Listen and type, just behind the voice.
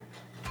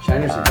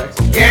Henderson,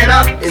 Texas. Get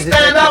up, Is it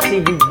stand up, See,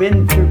 we've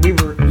been through, we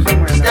were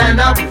somewhere in stand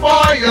up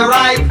for your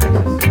right.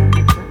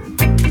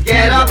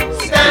 Get up,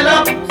 stand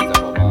up,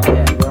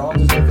 Yeah, they're all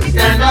just different.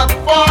 stand up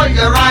for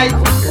your right.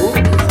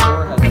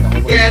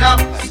 Get up,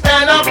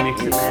 stand up,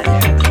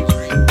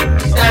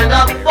 stand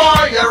up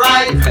for your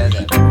right.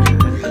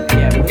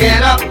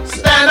 Get up,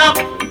 stand up,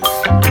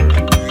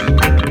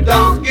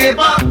 don't give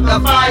up the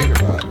fight.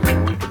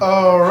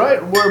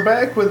 Alright, we're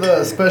back with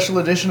a special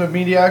edition of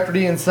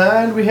Mediocrity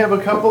Inside. We have a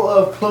couple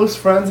of close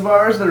friends of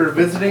ours that are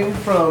visiting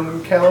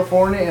from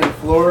California and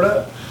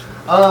Florida.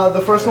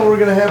 The first one we're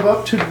going to have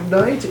up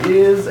tonight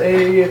is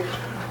a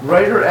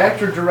writer,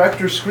 actor,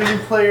 director,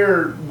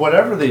 screenplayer,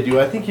 whatever they do.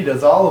 I think he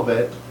does all of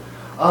it.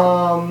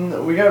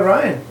 We got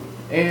Ryan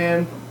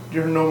and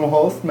your normal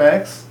host,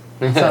 Max,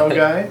 sound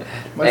guy,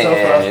 myself,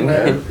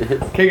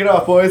 Austin. Kick it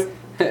off, boys.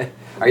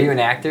 Are you an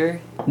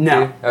actor?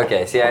 No.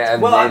 Okay, see, I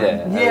Well, made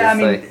it. yeah, I was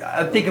mean, like,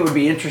 I think it would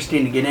be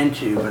interesting to get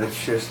into, but it's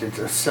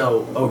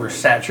so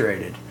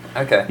oversaturated.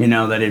 okay. You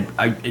know that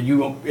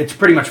it's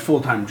pretty much a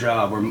full-time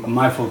job. Where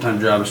my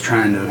full-time job is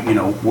trying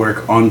to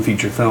work on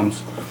feature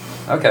films.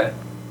 Okay.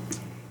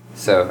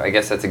 So I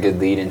guess that's a good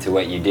lead into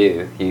what you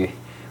do. You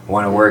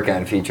want to work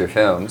on feature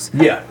films.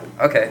 Yeah.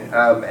 Okay.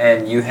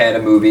 And you had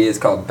a movie. It's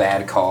called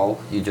Bad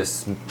Call. You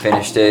just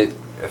finished it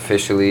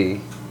officially.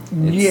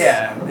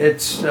 Yeah,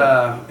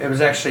 it was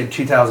actually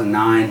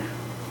 2009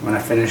 when I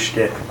finished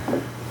it.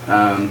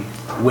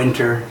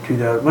 Winter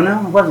 2000. Well,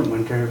 no, it wasn't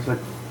winter. It was like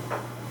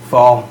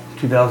fall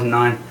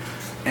 2009,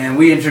 and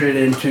we entered it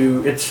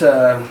into. It's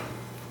a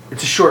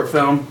short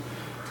film.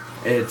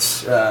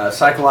 It's a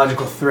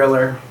psychological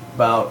thriller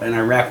about an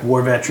Iraq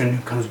war veteran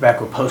who comes back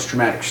with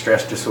post-traumatic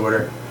stress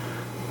disorder,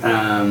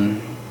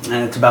 and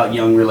it's about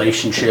young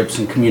relationships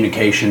and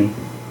communication.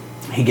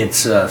 He gets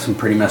some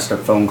pretty messed up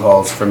phone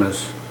calls from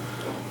his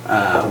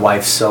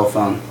wife's cell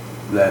phone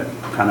that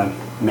kind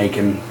of make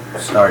him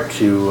start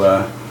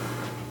to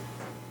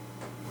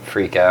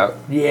Freak out.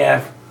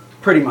 yeah,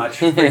 pretty much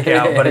freak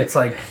out. But it's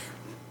like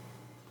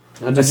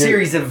a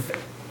series of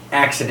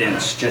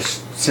accidents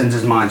just sends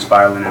his mind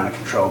spiraling out of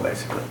control,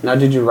 basically. Now,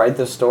 did you write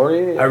the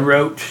story? I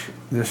wrote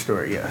the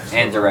story, yes.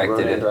 And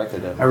directed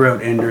it. I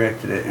wrote and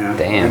directed it, yeah.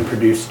 Damn. And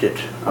produced it.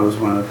 I was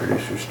one of the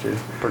producers too.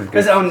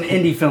 Because on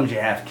indie films you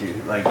have to.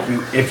 Like,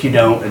 if you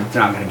don't, it's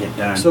not going to get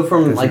done. So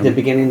from 'Cause like the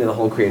beginning to the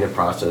whole creative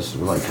process,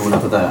 like coming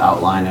up with the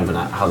outline of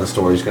how the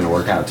story's going to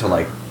work out to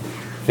like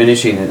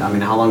finishing it. I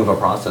mean, how long of a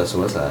process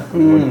was that?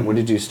 When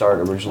did you start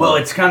originally? Well,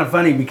 it's kind of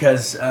funny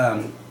because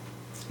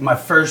my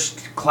first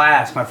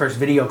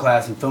video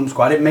class in film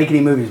school, I didn't make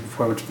any movies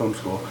before I went to film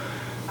school.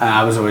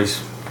 I was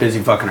always busy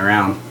fucking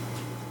around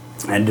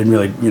and didn't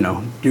really,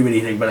 do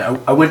anything.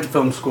 But I went to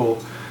film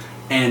school,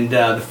 and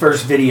the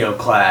first video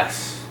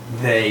class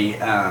they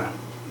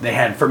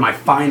had for my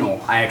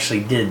final, I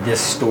actually did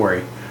this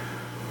story,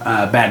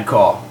 Bad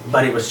Call.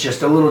 But it was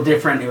just a little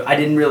different. I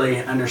didn't really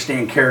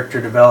understand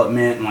character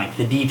development and like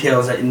the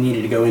details that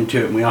needed to go into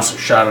it. And we also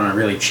shot on a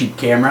really cheap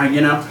camera,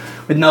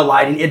 with no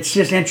lighting. It's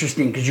just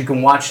interesting because you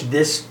can watch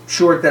this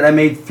short that I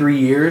made 3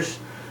 years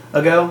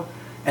ago,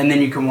 and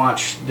then you can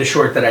watch the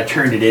short that I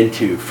turned it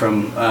into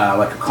from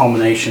like a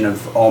culmination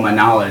of all my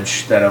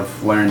knowledge that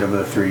I've learned over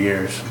the 3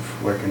 years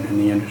of working in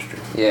the industry.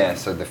 Yeah.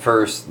 So the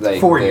first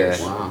 4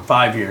 years. Wow.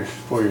 5 years.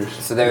 4 years.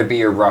 So that would be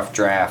your rough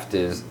draft.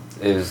 Is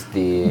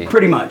the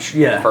Pretty much,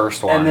 yeah.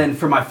 First one. And then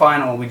for my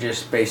final, we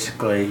just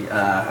basically,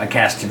 I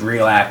casted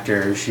real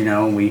actors,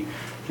 and we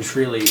just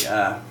really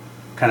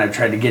kind of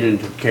tried to get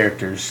into the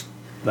characters,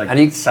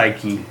 like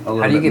psyche a little bit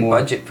more. How do you get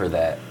budget for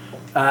that?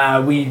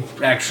 I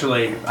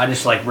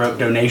just wrote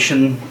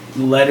donation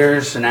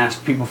letters and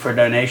asked people for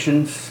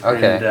donations.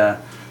 Okay. And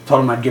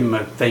told them I'd give them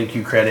a thank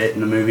you credit in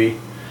the movie.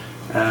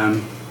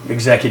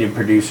 Executive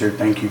producer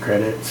thank you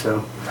credit.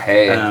 So,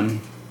 Hey.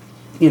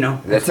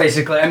 that's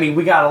basically,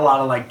 we got a lot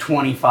of like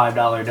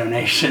 $25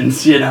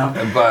 donations,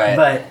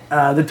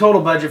 But the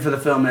total budget for the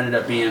film ended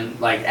up being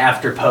like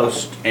after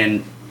post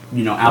and,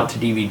 out to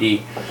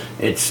DVD,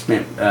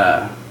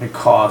 it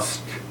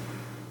cost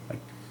like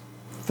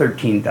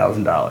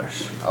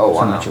 $13,000. Oh, wow.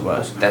 How much it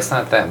was. That's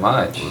not that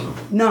much.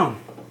 No.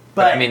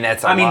 But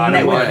that's a lot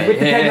of money. With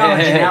the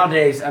technology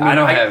nowadays, I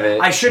don't have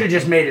it. I should have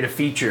just made it a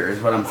feature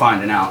is what I'm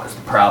finding out is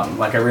the problem.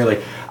 Like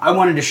I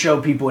wanted to show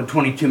people in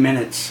 22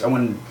 minutes,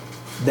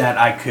 that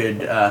I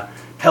could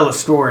tell a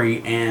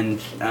story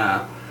and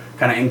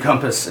kind of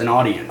encompass an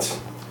audience.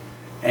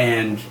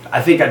 And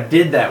I think I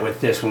did that with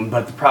this one,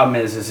 but the problem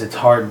is it's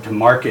hard to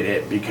market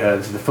it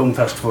because the film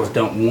festivals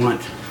don't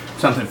want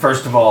something,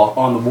 first of all,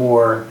 on the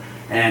war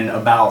and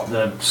about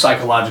the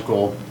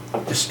psychological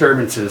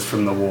disturbances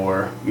from the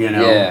war,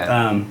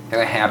 Yeah.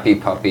 They're happy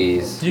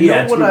puppies. Do you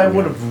know what I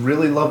would have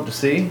really loved to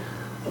see?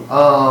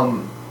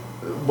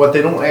 What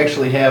they don't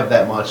actually have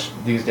that much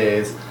these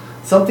days.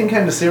 Something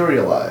kind of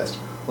serialized.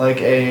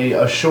 Like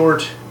a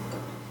short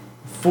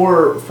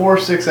 4 or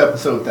 6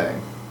 episode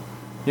thing.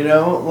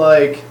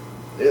 Like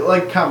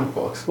comic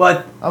books.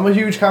 What? I'm a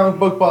huge comic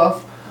book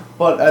buff,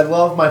 But I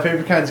love my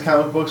favorite kinds of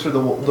comic books are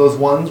those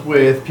ones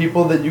with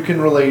people that you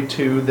can relate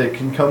to that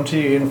can come to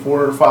you in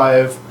 4 or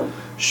 5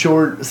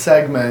 short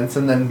segments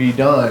and then be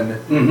done.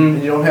 Mm-hmm.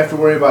 And you don't have to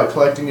worry about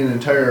collecting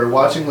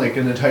watching like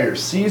an entire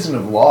season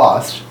of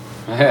Lost.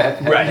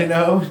 Right. You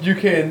know, you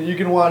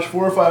can watch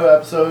 4 or 5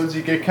 episodes.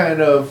 You get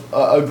kind of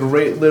a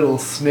great little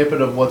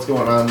snippet of what's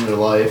going on in their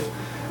life,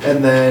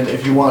 and then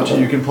if you want to,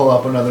 you can pull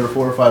up another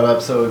 4 or 5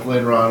 episodes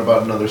later on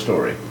about another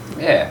story.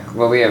 Yeah,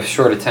 well, we have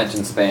short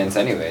attention spans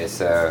anyway,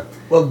 so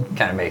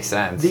kind of makes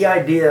sense. The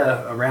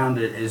idea around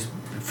it is,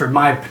 for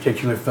my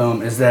particular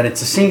film, is that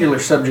it's a singular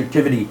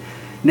subjectivity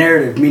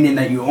narrative, meaning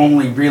that you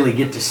only really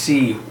get to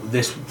see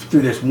this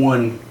through this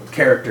one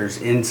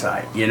character's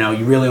insight. You know,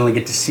 you really only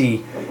get to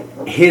see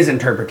his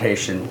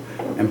interpretation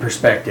and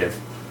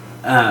perspective,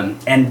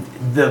 and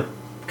the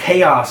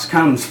chaos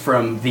comes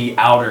from the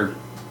outer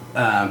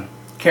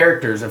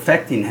characters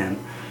affecting him,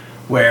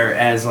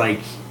 whereas like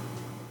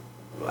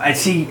I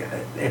see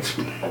it's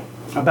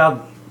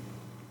about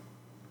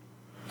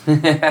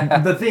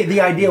the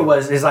idea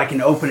is I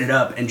can open it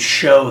up and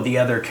show the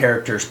other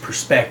characters'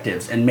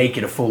 perspectives and make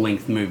it a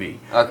full-length movie.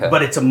 Okay.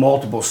 But it's a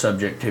multiple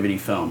subjectivity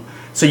film,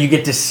 so you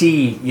get to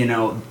see, you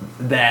know,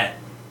 that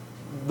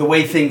the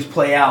way things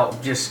play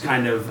out just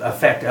kind of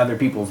affect other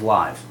people's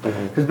lives.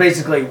 Because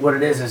basically what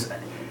it is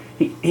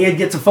he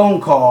gets a phone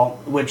call,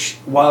 which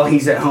while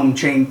he's at home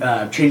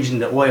changing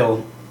the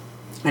oil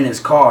in his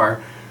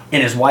car, in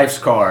his wife's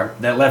car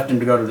that left him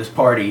to go to this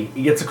party,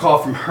 he gets a call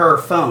from her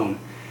phone.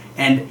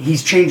 And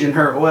he's changing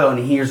her oil and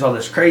he hears all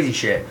this crazy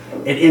shit.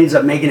 It ends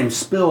up making him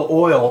spill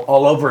oil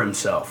all over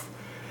himself.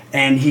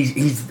 And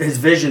his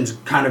vision's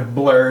kind of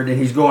blurred and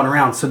he's going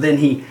around. So then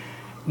he,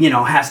 you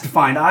know, has to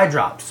find eye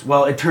drops.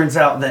 Well, it turns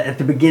out that at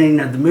the beginning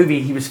of the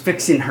movie, he was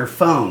fixing her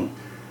phone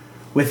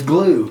with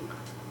glue,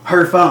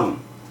 her phone.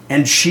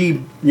 And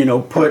she, you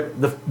know,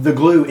 put the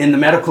glue in the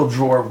medical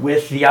drawer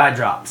with the eye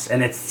drops,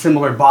 and it's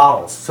similar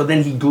bottles. So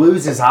then he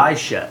glues his eyes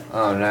shut.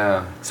 Oh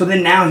no. So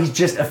then now he's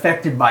just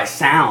affected by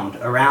sound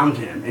around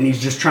him, and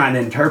he's just trying to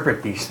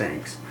interpret these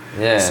things.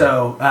 Yeah.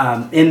 So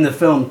in the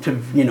film,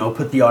 to, you know,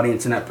 put the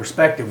audience in that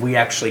perspective, we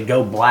actually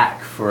go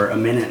black for 1.5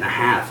 minutes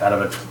out of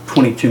a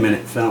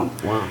 22-minute film.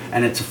 Wow.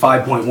 And it's a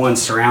 5.1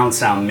 surround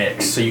sound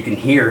mix, so you can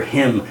hear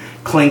him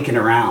clinking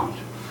around.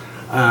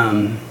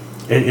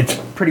 It's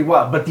pretty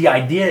wild, but the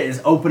idea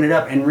is open it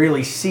up and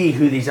really see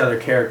who these other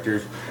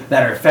characters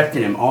that are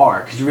affecting him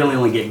are, because you really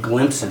only get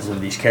glimpses of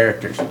these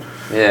characters.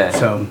 Yeah.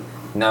 So.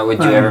 Now, would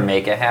you ever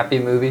make a happy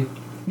movie?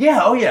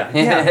 Yeah. Oh yeah.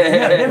 Yeah.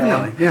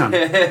 Definitely.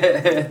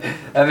 Yeah.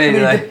 I mean,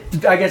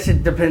 I guess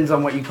it depends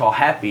on what you call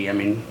happy. I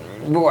mean.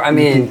 Well, I you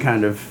mean, can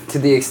kind of. to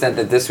the extent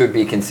that this would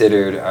be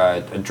considered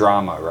a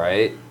drama,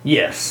 right?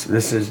 Yes,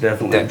 this is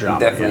definitely a drama.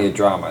 Definitely yeah. a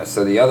drama.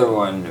 So the other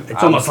one,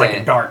 It's almost like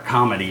a dark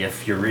comedy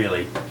if you're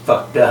really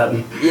fucked up.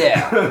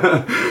 Yeah.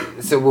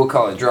 So we'll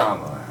call it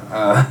drama.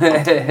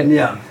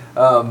 Yeah.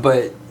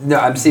 But no,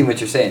 I'm seeing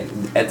what you're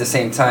saying. At the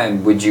same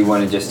time, would you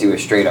want to just do a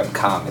straight up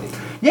comedy?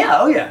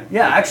 Yeah. Oh yeah.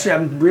 Yeah. Actually,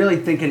 I'm really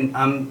thinking.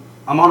 I'm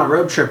on a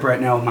road trip right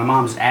now with my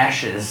mom's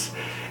ashes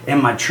in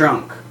my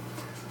trunk.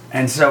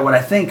 And so what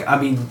I think, I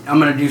mean, I'm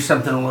going to do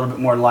something a little bit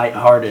more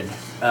lighthearted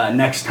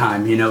next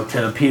time, you know,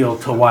 to appeal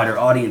to a wider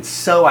audience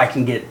so I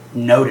can get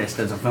noticed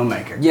as a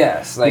filmmaker.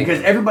 Yes. Like,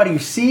 because everybody who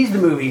sees the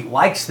movie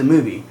likes the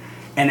movie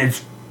and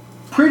is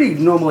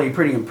normally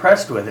pretty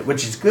impressed with it,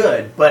 which is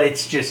good, but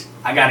it's just,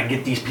 I got to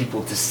get these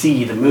people to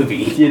see the movie,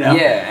 you know?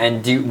 yeah,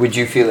 and would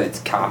you feel it's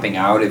copping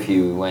out if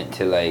you went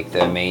to like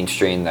the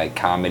mainstream like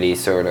comedy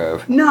sort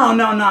of? No,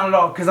 not at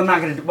all, because I'm not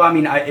going to, well, I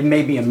mean, it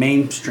may be a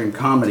mainstream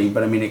comedy,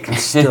 but I mean, it can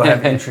still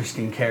have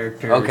interesting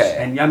characters. Okay.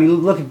 And I mean,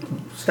 look at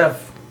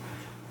stuff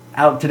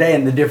out today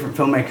and the different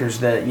filmmakers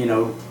that, you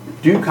know,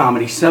 do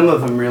comedy. Some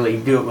of them really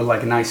do it with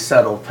like a nice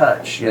subtle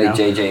touch, you Like know?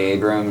 J.J.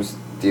 Abrams,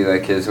 do you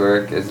like his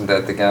work? Isn't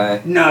that the guy?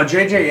 No,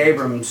 J.J.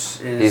 Abrams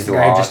is He's the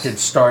guy who Lost. just did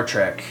Star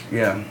Trek,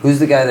 yeah. Who's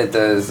the guy that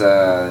does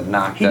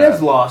Knocked He Up?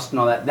 does Lost and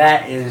all that.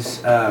 That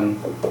is, oh,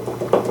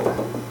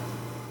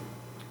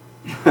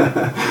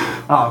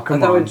 I come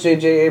thought on.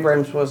 J.J.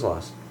 Abrams was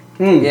Lost.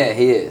 Yeah,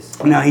 he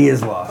is. No, he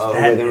is Lost. Oh,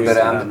 That wait, is,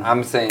 But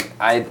I'm saying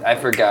I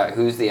forgot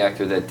who's the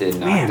actor that did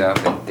Knocked Man. Up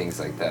and things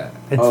like that.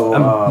 it's, Oh,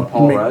 I'm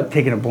Paul ma- Rudd?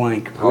 taking a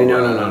blank. I mean,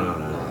 Rudd.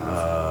 no.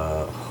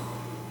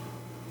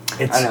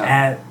 It's I know.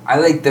 at I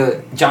like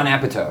the John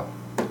Apatow.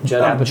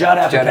 Judd Apatow. Judd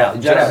Apatow.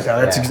 Judd Judd Apatow,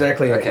 Apatow. That's yeah.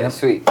 exactly it. Okay, Yep.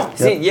 sweet.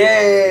 See,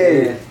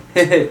 yay!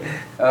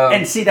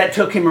 And see, that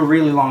took him a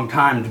really long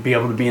time to be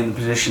able to be in the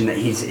position that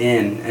he's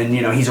in. And,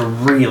 you know, he's a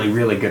really,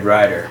 really good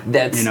writer.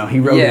 That's- you know, he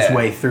wrote his yeah.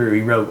 way through.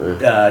 He wrote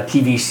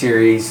TV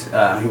series.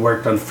 He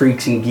worked on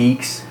Freaks and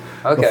Geeks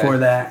Okay. before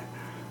that.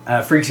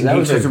 Freaks and That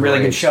Geeks was a was a really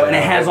great good show. And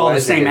it show. has It all the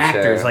was a same good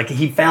actors. show. Like,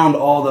 he found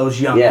all those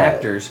young Yeah.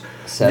 actors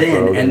Seth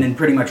then Rogen. and then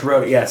pretty much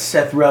wrote it. Yeah,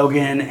 Seth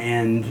Rogen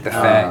and... The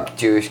fat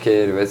Jewish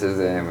kid, what's his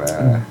name?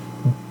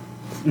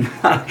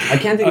 I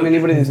can't think of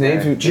anybody's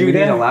names who Judah?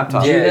 need a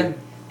laptop. Yeah.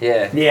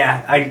 Yeah.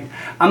 Yeah,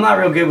 I'm not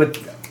real good with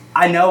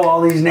I know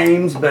all these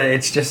names, but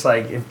it's just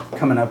like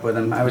coming up with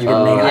them. I always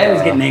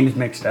get names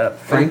mixed up.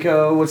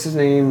 Franco, what's his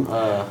name?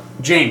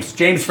 James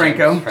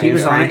Franco. He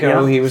was on it.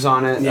 Franco, Yeah. he was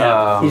on it.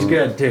 Yeah, he's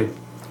good too.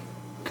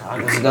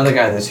 God, there's another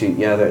guy this week.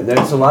 Yeah,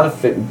 there's a lot of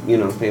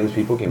famous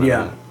people came out.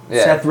 Yeah. Of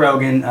Yeah. Seth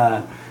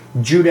Rogen,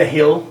 Judah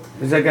Hill,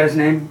 is that guy's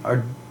name?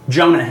 Or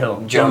Jonah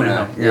Hill.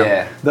 Jonah, Hill.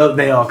 yeah.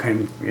 They all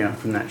came,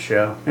 from that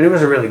show, and it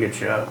was a really good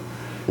show.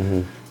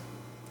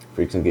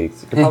 Freaks and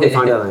Geeks. You can probably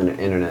find it on the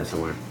internet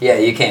somewhere. Yeah,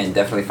 you can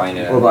definitely find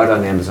it. Or buy it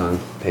on Amazon.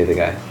 Pay the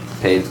guy.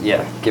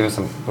 Give us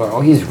some.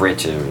 Well, he's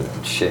rich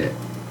and shit.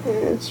 Yeah,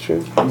 it's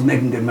true. He's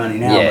making good money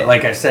now, Yeah. but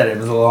like I said, it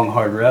was a long,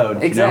 hard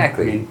road.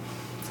 Exactly. I mean,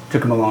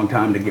 took him a long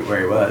time to get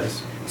where he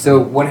was. So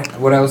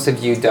what else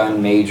have you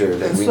done major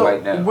that we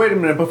might know? Wait a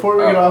minute, before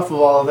we get off of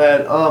all of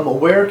that,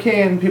 where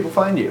can people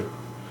find you?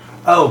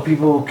 Oh,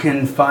 people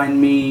can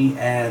find me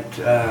at,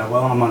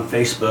 I'm on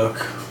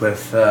Facebook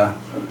with,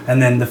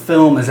 and then the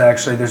film is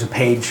actually, there's a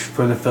page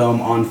for the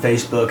film on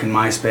Facebook and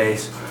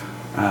MySpace.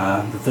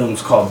 The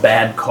film's called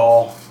Bad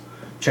Call.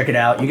 Check it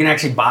out. You can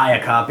actually buy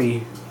a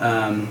copy,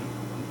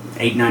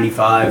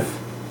 $8.95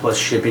 plus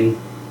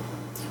shipping.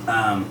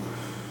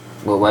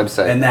 What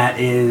website? And that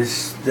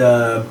is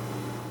the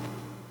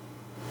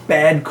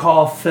Bad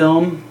Call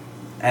Film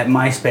at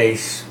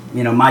MySpace.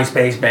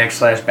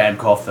 MySpace / Bad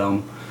Call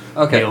Film.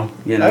 Okay.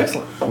 Deal,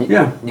 Excellent.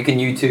 Yeah. You can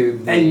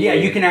YouTube. And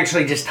you can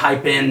actually just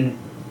type in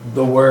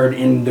the word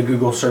in the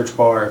Google search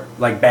bar,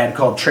 like Bad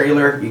Call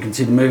Trailer, you can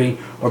see the movie,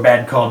 or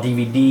Bad Call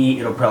DVD,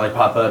 it'll probably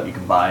pop up, you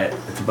can buy it.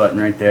 It's a button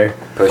right there.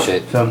 Push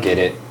it, So- get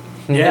it.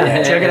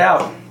 Yeah, check it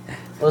out.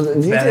 Well,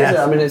 these days,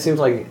 Badass. it seems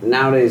like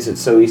nowadays it's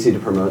so easy to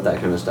promote that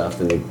kind of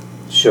stuff and to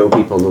show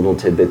people little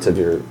tidbits of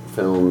your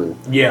film and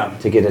Yeah.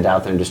 to get it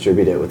out there and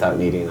distribute it without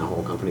needing a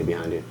whole company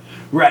behind you.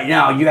 Right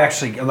now, you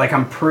actually,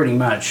 I'm pretty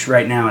much,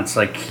 right now it's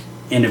like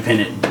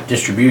independent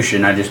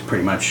distribution. I just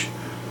pretty much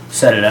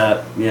set it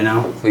up,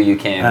 Who you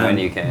can, when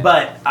you can.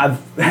 But I've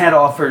had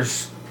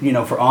offers,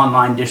 for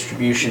online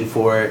distribution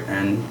for it,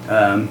 and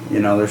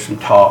there's some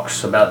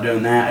talks about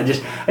doing that. I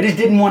just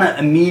didn't want to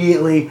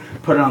immediately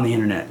put it on the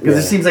internet because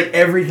it seems like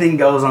everything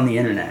goes on the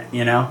internet,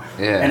 Yeah.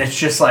 And it's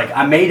just like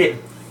I made it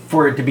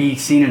for it to be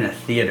seen in a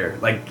theater.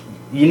 Like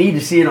you need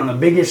to see it on the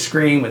biggest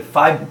screen with it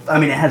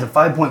has a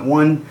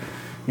 5.1,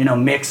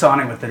 mix on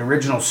it with the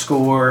original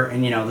score,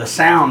 and the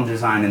sound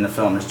design in the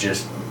film is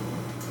just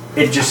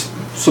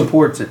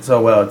supports it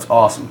so well. It's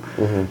awesome.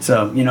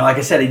 So, like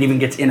I said, it even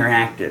gets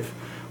interactive.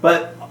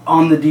 But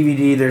on the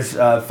DVD, there's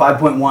a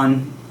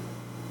 5.1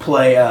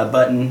 play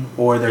button,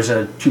 or there's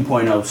a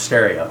 2.0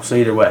 stereo. So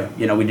either way,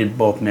 we did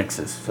both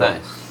mixes. So,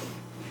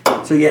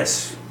 Nice. So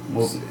yes.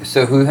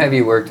 So who have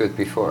you worked with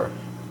before?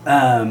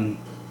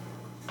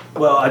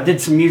 Well, I did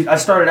some music. I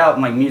started out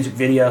in music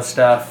video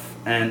stuff,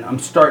 and I'm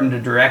starting to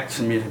direct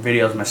some music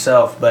videos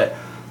myself. But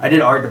I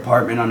did art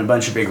department on a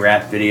bunch of big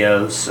rap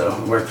videos. So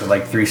I worked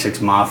with 3 6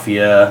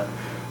 Mafia,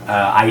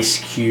 Ice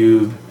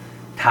Cube,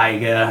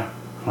 Tyga,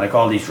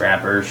 all these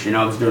rappers.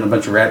 I was doing a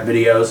bunch of rap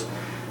videos.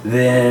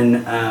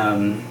 Then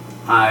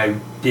I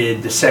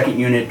did the second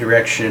unit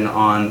direction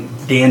on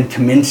Dan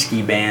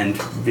Kaminsky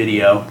Band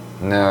video.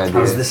 No idea.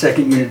 I was the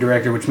second unit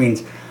director, which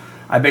means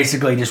I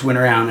basically just went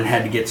around and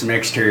had to get some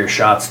exterior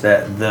shots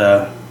that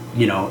the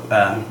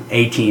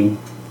A-team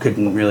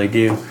couldn't really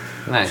do.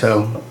 Nice.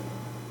 So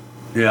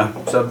yeah,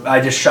 so I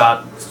just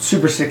shot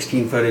Super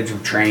 16 footage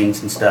of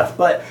trains and stuff.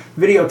 But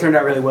video turned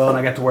out really well, and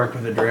I got to work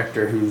with a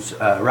director who's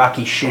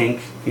Rocky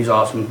Schenk. He's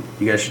awesome.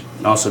 You guys should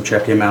also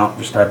check him out.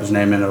 Just type his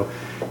name in,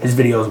 his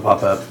videos will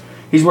pop up.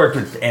 He's worked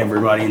with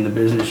everybody in the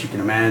business you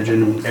can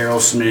imagine,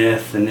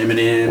 Aerosmith and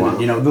Eminem,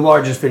 Wow. the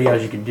largest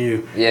videos you could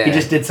do. Yeah. He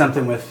just did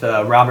something with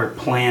Robert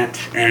Plant,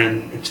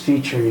 and it's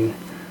featuring.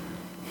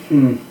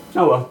 Oh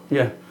well,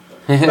 yeah.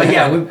 But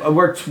yeah, I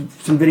worked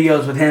some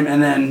videos with him,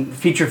 and then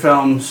feature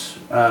films.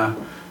 I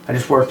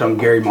just worked on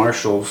Gary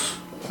Marshall's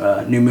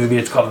new movie.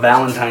 It's called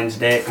Valentine's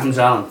Day. It comes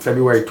out on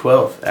February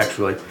 12th,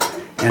 actually.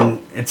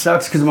 And it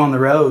sucks because I'm on the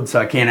road, so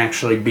I can't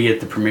actually be at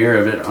the premiere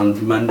of it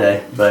on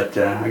Monday. But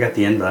I got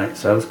the invite,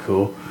 so that was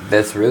cool.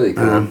 That's really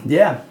cool.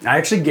 Yeah, I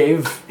actually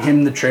gave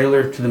him the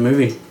trailer to the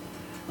movie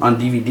on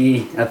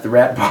DVD at the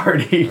rap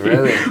party.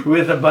 Really?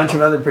 With a bunch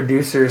of other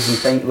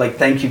producers and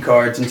thank you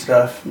cards and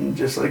stuff. And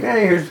just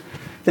hey,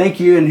 thank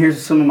you, and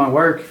here's some of my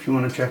work if you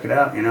want to check it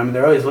out.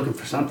 They're always looking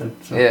for something.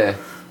 So. Yeah.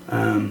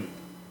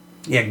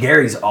 Yeah,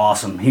 Gary's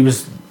awesome. He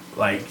was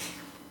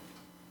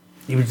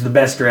the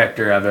best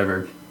director I've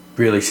ever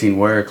really seen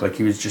work.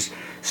 He was just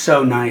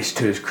so nice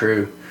to his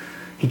crew.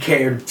 He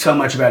cared so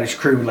much about his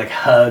crew,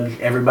 hug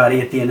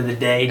everybody at the end of the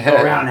day, go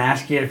around and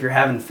ask you if you're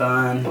having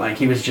fun.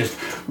 He was just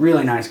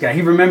really nice guy.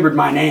 He remembered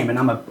my name, and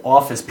I'm an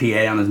office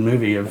PA on his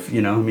movie of,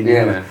 you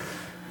have a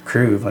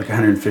crew of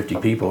 150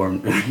 people or,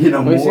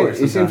 more.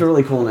 He seems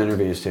really cool in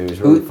interviews too. He's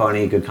really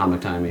funny, good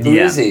comic timing. Who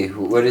is he?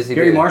 What is he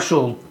Gary do?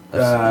 Marshall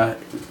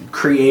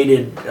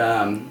created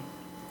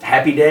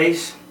Happy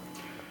Days.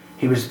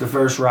 He was the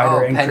first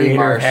writer and Penny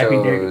creator of Happy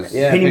Marshall's- Days.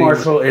 Yeah, Penny Penny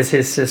Marshall is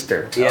his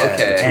sister. Yeah,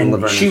 Okay. it's And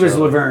Laverne she was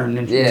Shirley. Laverne,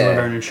 and she was Yeah.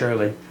 Laverne and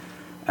Shirley.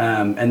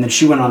 And then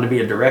she went on to be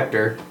a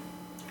director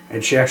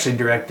and she actually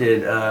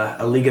directed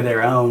A League of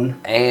Their Own,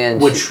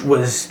 And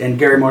and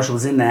Gary Marshall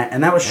was in that,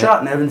 and that was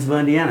shot in Evansville,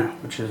 Indiana,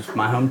 which is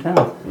my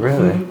hometown.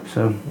 really?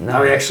 So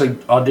I actually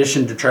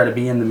auditioned to try to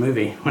be in the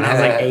movie when I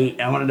was like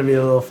 8. I wanted to be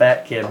a little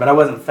fat kid, but I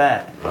wasn't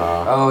fat.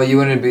 Oh, you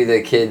wanted to be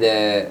the kid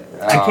that...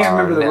 I can't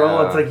remember the no.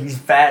 role. It's like he's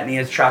fat and he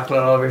has chocolate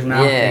all over his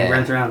mouth and Yeah. he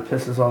runs around and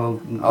pisses all.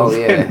 Oh,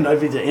 yeah.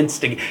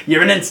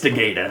 You're an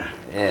instigator.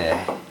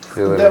 Yeah.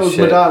 That was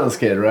Madonna's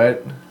kid, right?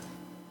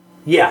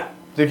 Yeah.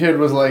 The kid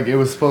was like, it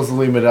was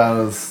supposedly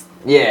Madonna's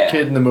Yeah.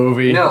 kid in the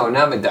movie. No,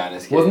 not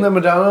Madonna's kid. Wasn't that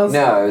Madonna's?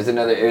 No, it was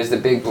another. It was the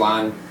big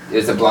blonde. It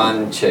was the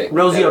blonde chick.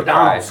 Rosie that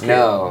O'Donnell's cried. kid.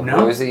 No,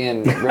 No? Rosie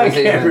and I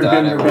Rosie can't and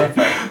Madonna. remember were that.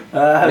 fighting.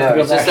 I have No, to it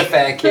go was just a back.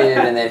 fat kid,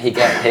 and then he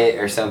got hit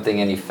or something,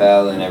 and he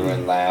fell, and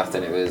everyone laughed,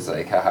 and it was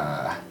like,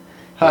 haha.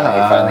 He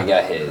finally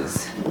got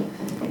his.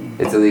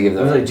 It's a League of It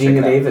Their was Own. like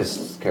Gina Check it out.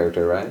 Davis'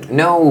 character, right?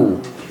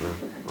 No,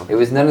 it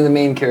was none of the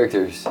main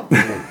characters.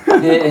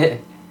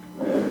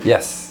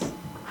 Yes.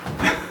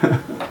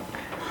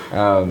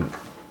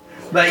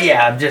 But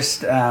yeah, I've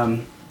just. I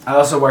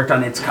also worked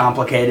on It's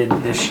Complicated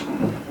in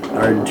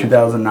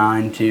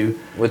 2009 too.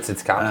 What's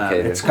It's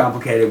Complicated? It's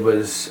Complicated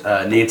was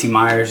Nancy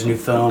Meyer's new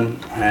film.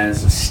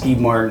 Has Steve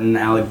Martin,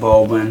 Alec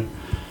Baldwin,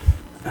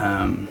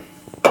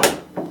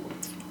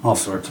 all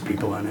sorts of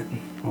people in it.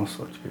 All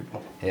sorts of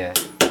people. Yeah.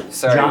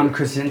 Sorry. John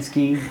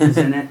Krasinski is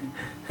in it.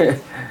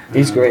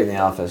 He's great in The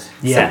Office.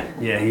 Yeah,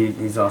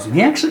 he's awesome.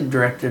 He actually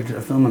directed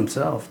a film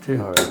himself too.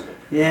 Alright.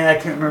 Yeah, I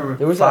can't remember.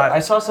 There was I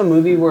saw some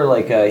movie where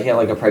like he had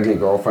like a pregnant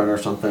girlfriend or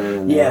something.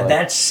 And they Yeah, were, like,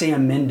 that's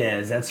Sam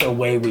Mendes. That's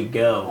Away We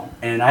Go,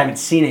 and I haven't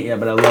seen it yet,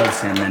 but I love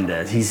Sam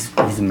Mendes. He's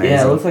amazing.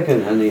 Yeah, it looked like a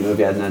neat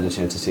movie. I hadn't had a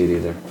chance to see it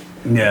either.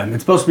 Yeah,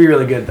 it's supposed to be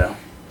really good though.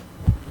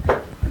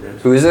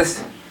 Who is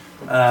this?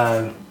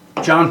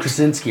 John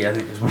Krasinski, I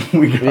think is what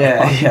we got.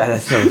 Yeah,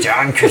 that's so.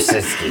 John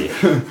Krasinski.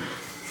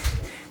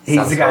 He's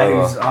Sounds the guy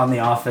horrible. who's on The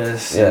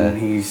Office, Yeah. and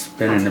he's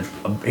been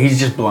in. He's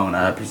just blown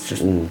up. He's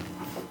just.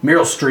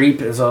 Meryl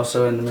Streep is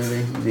also in the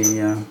movie.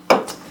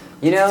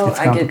 You know, It's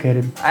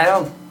Complicated. I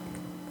don't.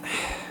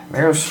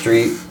 Meryl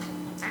Streep,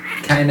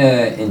 kind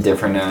of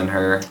indifferent on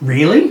her.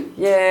 Really?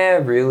 Yeah,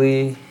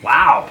 really.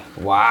 Wow.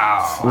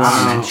 Wow.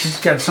 Wow, man, she's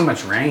got so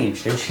much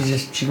range, dude.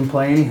 She can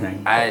play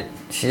anything.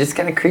 She just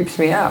kind of creeps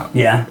me out.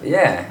 Yeah.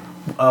 Yeah.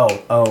 Oh.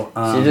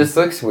 She just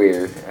looks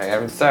weird.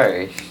 I'm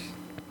sorry.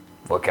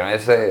 What can I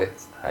say?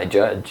 I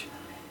judge.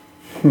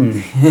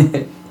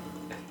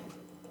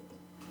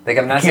 Like,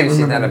 I'm not saying she's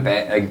not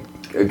a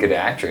good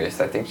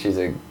actress. I think she's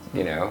a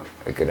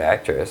good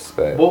actress,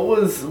 but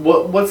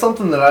What's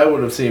something that I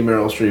would have seen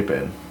Meryl Streep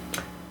in?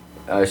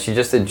 she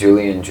just did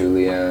Julie and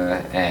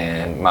Julia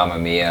and Mamma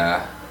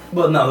Mia.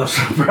 Well, no, those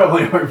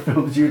probably aren't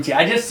films you would see.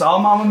 I just saw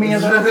Mamma Mia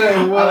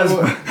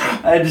though.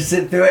 I had to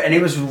sit through it, and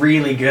it was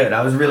really good.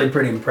 I was really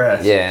pretty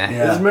impressed.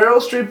 Yeah. Is Meryl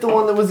Streep the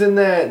one that was in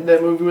that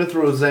movie with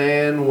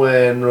Roseanne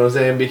when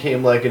Roseanne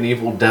became like an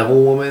evil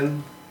devil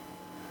woman?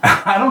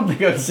 I don't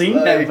think I've seen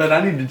that, but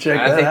I need to check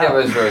I that think out. that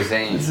was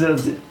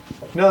Roseanne.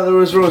 No, there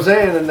was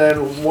Roseanne, and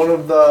then one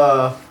of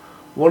the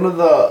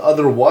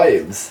other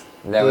wives.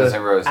 That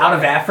wasn't Roseanne. Out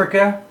of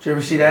Africa? Did you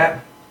ever see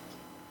that?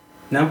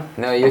 No?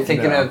 No, you're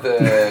thinking of the.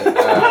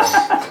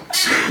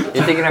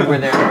 You're thinking of where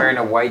they're wearing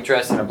a white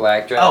dress and a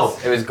black dress. Oh.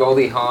 It was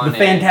Goldie Hawn. The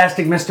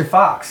Fantastic Mr.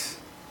 Fox.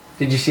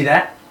 Did you see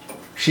that?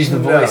 She's the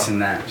No. voice in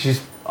that.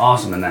 She's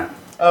awesome in that.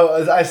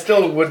 Oh, I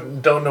still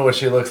don't know what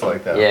she looks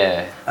like though.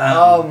 Yeah.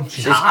 She's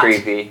She's hot.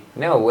 creepy.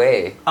 No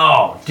way.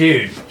 Oh,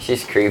 dude.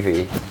 She's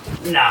creepy.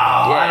 No,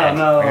 I don't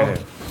know.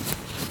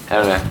 I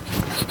don't know.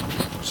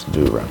 Just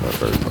do a wrap up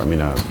first. I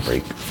mean, a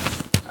break.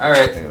 All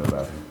right.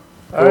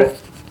 All right.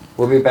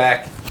 We'll be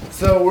back.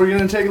 So we're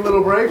gonna take a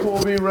little break.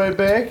 We'll be right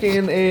back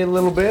in a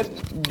little bit.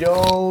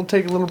 Y'all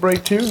take a little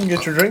break too and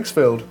get your drinks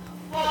filled.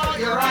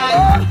 You're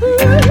right.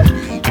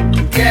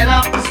 Get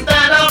up,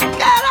 stand up,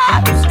 get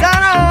up,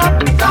 stand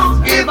up.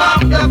 Don't give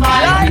up the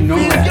fight. know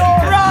that.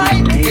 You're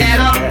right. Get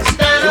up,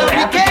 stand up.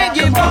 You can't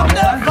give up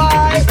the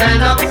fight.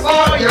 Stand up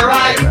for your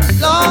right.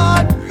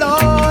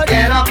 Lord,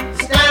 get up,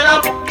 stand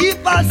up.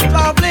 Keep us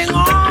traveling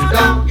on.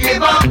 Don't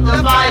give up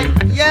the fight.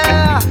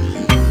 Yeah.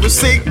 We're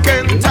sick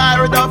and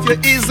tired of your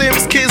ism,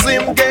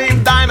 schism,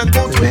 game, dine and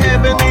go to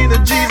heaven in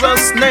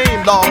Jesus'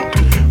 name, Lord.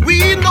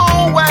 We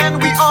know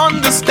and we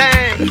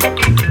understand.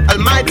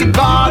 Almighty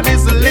God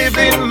is a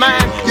living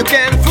man. You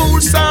can fool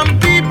some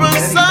people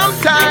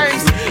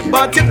sometimes,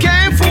 but you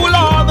can't fool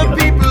all the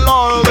people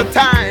all the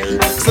time.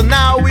 So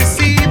now we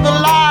see the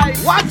light.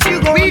 What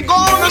you gonna? We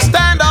gonna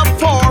stand up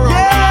for our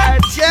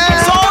rights.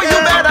 Yeah. So you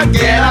better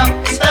Get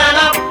up, stand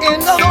up in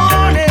the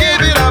morning.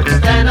 give it up.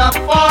 Stand up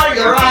for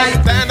your right.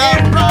 Stand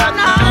up right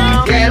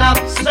now. Get up,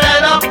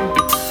 stand up.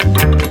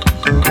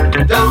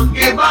 Don't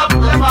give up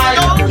the fight.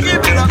 Don't give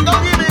it up.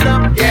 Don't give it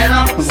up. Get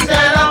up,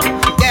 stand up.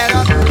 Get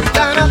up.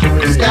 Stand up.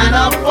 Stand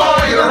up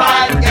for your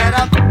right. Get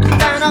up.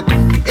 Stand up.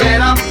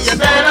 Get up,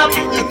 stand up.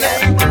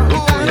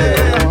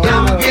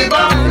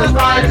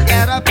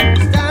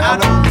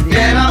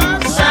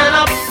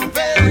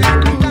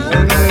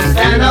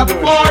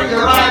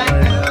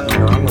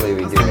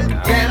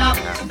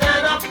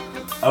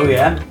 Oh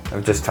yeah.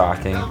 of just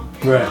talking.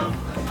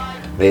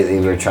 Right. Lately,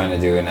 we're trying to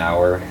do an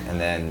hour, and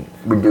then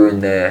we're doing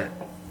the,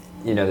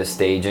 the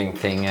staging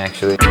thing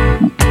actually.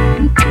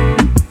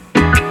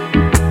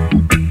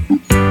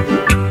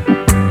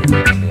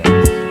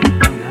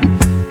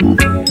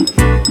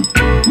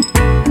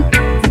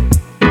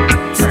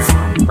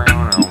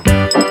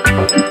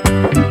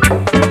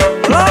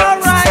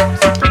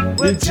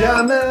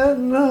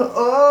 Jamming,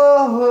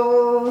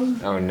 oh,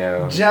 Oh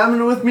no.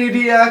 jamming with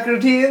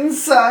mediocrity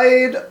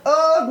inside.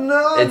 Oh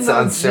no, It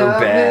sounds so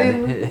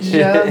bad.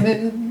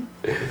 Jamming.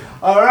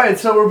 All right,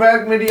 so we're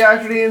back,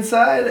 mediocrity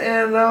inside,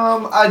 and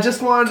I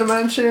just wanted to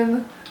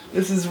mention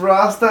this is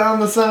Rasta on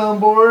the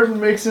soundboard,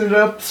 mixing it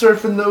up,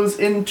 surfing those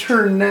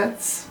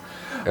internets.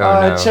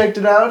 Oh no. Checked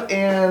it out,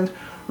 and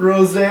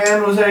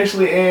Roseanne was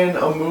actually in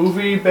a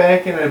movie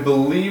back in, I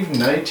believe,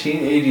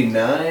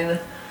 1989.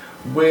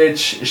 Which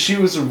she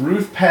was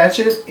Ruth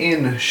Patchett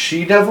in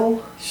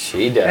She-Devil,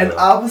 She-Devil. and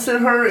opposite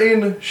her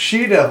in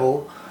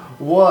She-Devil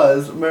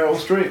was Meryl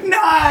Streep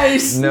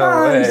Nice.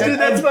 No nice, way. dude.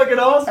 That's fucking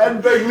awesome.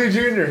 and Begley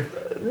Jr.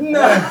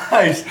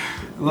 Nice.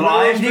 Little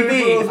Meryl IMDb.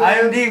 Streep,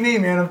 Roseanne.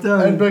 IMDb, man. I'm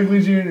telling And you.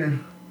 Begley Jr.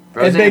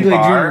 Ed Roseanne Begley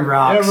Barr? Jr.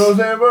 rocks. Yeah,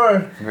 Roseanne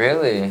Barr.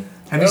 Really?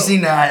 Have you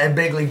seen Ed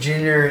Begley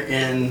Jr.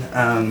 in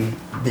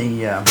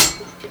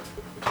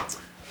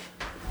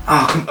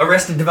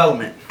Arrested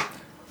Development?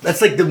 That's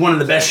like one of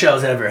the best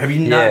shows ever. Have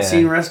you not Yeah.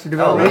 seen Arrested Oh,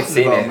 Development? I've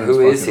seen it. Who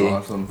is he?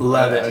 Awesome.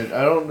 Love it.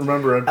 I don't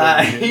remember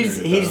it.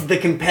 He's the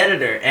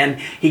competitor, and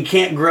he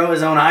can't grow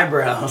his own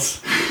eyebrows.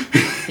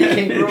 He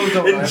can't grow his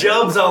own And eyebrows?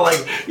 Job's all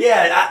like,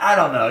 yeah, I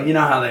don't know. You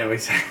know how they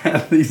always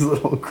have these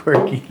little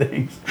quirky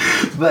things.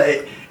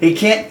 But he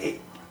can't...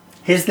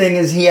 His thing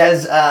is he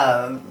has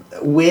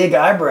wig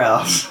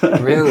eyebrows.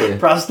 Really?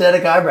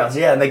 Prosthetic eyebrows,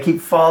 yeah, and they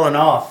keep falling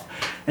off.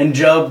 And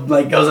Job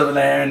goes over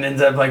there and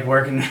ends up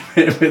working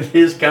with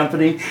his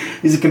company.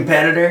 He's a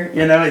competitor,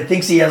 He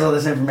thinks he has all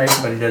this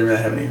information, but he doesn't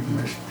really have any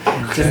information.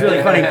 It's just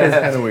really funny because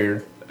kind of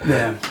weird.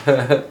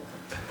 yeah,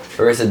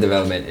 Arrested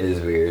Development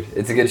is weird.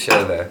 It's a good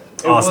show though.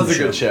 It Awesome was a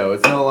show. good show.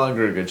 It's no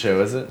longer a good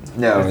show, is it?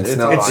 No, it's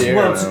no off longer. the air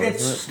well, now, it's isn't it?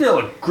 still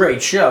a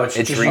great show. It's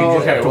It's just regional. you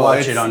just have to Okay, well,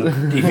 watch it on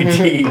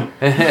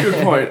DVD.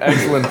 Good point.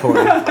 Excellent point.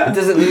 It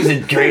doesn't lose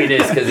its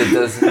greatness because it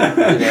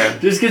does.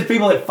 Just because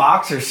people at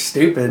Fox are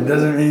stupid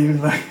doesn't mean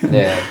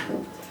Yeah.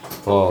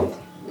 Well,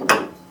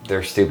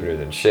 they're stupider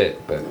than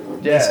shit, but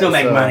Yeah, they still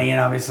make so- money, and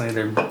obviously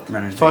they're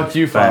running. Fuck things.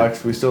 you, But-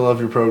 Fox. We still love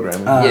your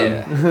programming.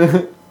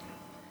 yeah.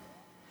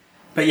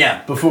 But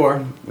yeah,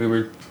 before we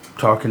were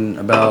talking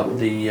about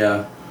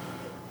the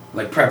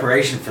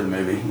preparation for the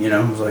movie. It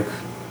was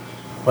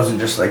wasn't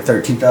just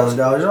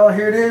 $13,000. Oh,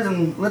 here it is,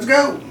 and let's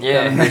go.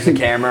 Yeah, here's the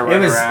camera It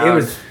running was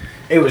around.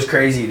 it was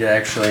crazy to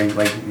actually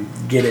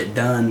get it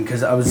done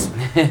because I was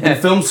in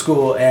film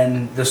school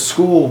and the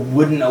school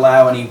wouldn't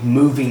allow any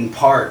moving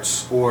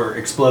parts or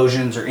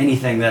explosions or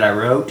anything that I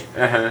wrote.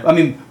 Uh-huh. I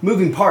mean,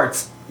 moving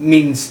parts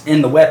means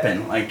in the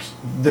weapon,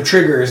 the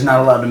trigger is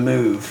not allowed to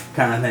move,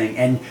 kind of thing,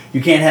 and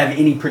you can't have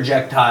any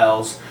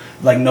projectiles,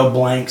 no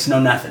blanks, no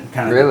nothing,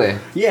 kind of. Really?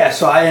 Yeah.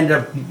 So I ended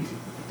up,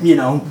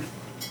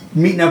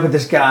 meeting up with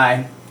this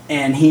guy,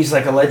 and he's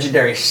a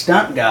legendary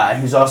stunt guy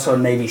who's also a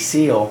Navy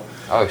SEAL.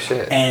 Oh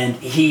shit. And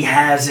he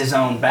has his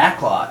own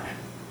backlot.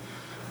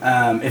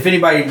 If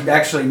anybody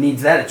actually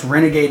needs that, it's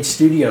Renegade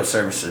Studio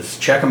Services.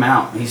 Check him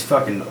out. He's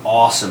fucking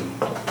awesome.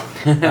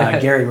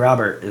 Gary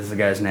Robert is the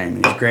guy's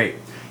name. He's great.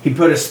 He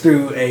put us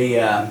through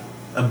a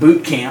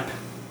boot camp,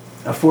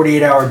 a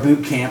 48-hour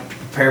boot camp to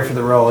prepare for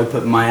the role. He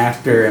put my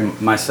actor and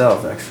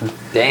myself, actually.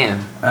 Damn.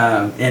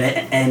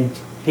 And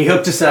he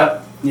hooked us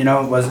up. It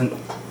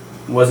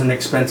wasn't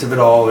expensive at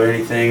all or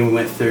anything. We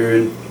went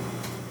through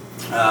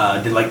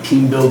and did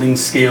team building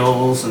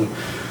skills and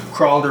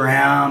crawled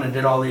around and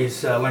did all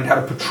these, learned how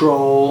to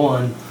patrol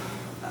and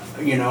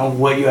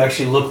what you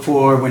actually look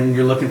for when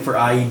you're looking for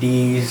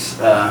IEDs.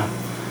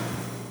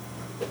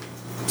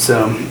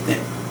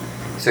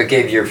 So it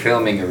gave your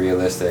filming a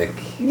realistic.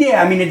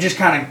 Yeah, I mean, it just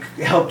kind of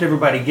helped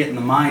everybody get in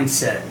the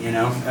mindset,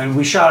 And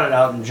we shot it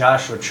out in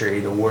Joshua Tree,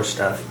 the war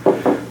stuff.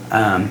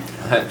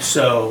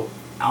 So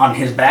on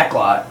his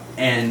backlot,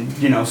 and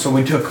so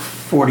we took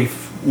 40,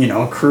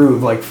 a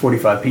crew of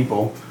 45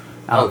 people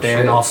out Oh, there, shit.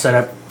 and all set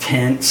up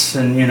tents,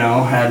 and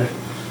had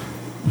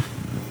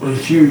a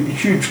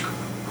huge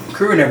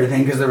crew and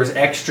everything because there was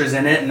extras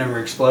in it and there were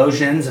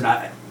explosions,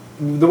 and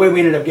the way we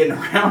ended up getting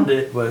around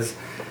it was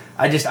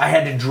I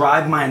had to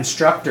drive my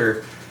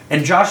instructor,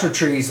 and Joshua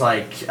Tree's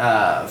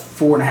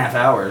 4.5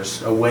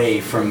 hours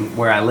away from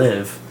where I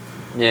live.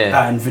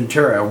 Yeah. In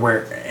Ventura,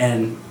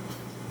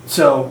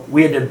 so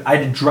I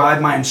had to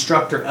drive my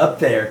instructor up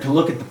there to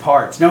look at the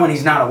parts, knowing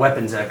he's not a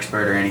weapons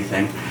expert or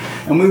anything.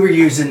 And we were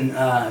using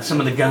some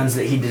of the guns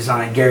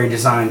that Gary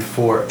designed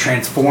for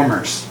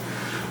Transformers.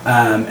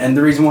 And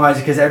the reason why is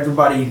because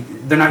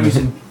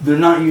they're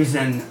not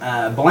using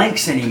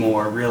blanks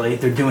anymore. Really,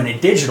 they're doing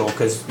it digital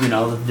because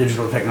the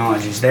digital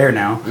technology's there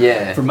now.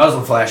 Yeah. For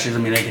muzzle flashes, I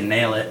mean they can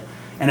nail it,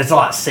 and it's a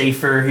lot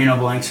safer.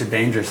 Blanks are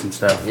dangerous and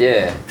stuff.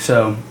 Yeah.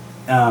 So,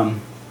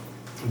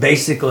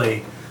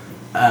 basically,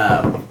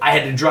 I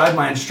had to drive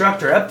my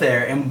instructor up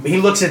there, and he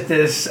looks at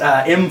this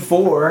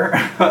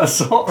M4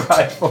 assault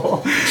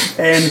rifle,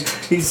 and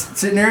he's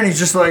sitting there, and he's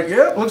just like,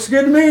 "Yep, looks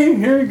good to me.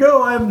 Here you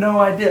go." I have no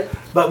idea,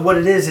 but what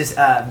it is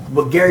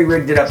well, Gary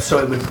rigged it up so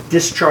it would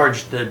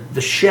discharge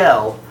the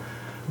shell,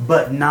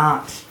 but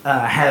not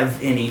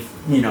have any,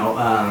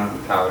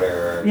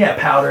 powder. Yeah,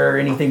 powder or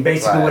anything.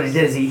 Basically, Right. what he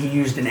did is he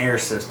used an air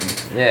system.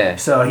 Yeah.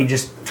 So he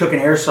just took an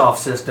airsoft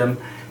system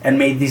and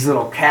made these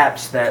little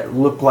caps that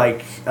look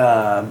like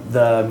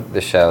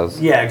The shells.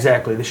 yeah,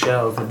 exactly, the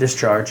shells, the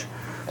discharge.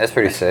 That's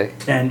pretty sick.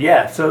 And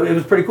yeah, so it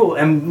was pretty cool.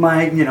 And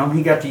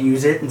he got to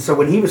use it. And so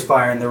when he was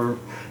firing,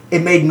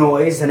 it made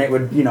noise and it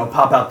would,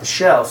 pop out the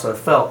shell. So it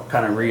felt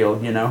kind of real,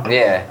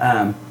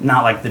 Yeah.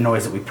 Not like the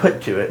noise that we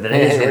put to it that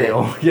is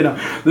real.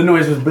 The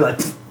noise would be like,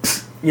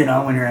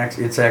 when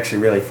it's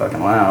actually really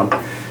fucking loud.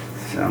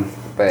 So,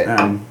 But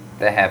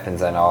that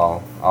happens on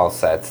all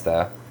sets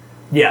though.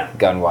 yeah.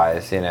 Gun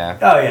wise,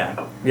 Oh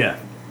yeah, yeah.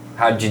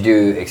 How'd you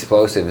do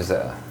explosives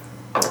though?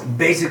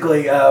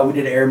 Basically, we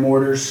did air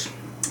mortars.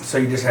 So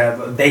you just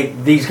have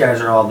these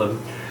guys are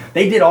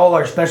they did all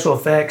our special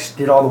effects,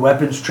 did all the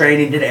weapons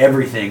training, did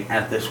everything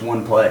at this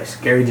one place.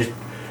 Gary just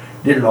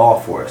did it all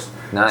for us.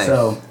 Nice.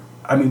 So,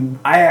 I mean,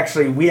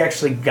 we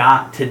actually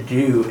got to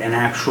do an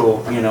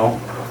actual,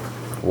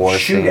 War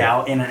scene.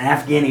 shootout in an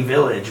Afghani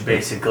village,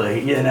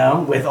 basically,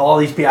 with all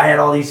these people. I had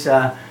all these,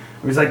 it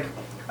was like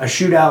a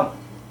shootout,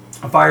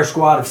 a fire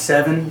squad of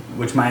 7,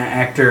 which my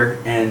actor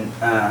and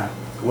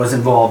was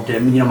involved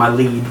in. My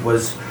lead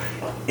was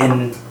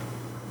in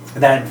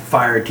that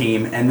fire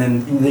team, and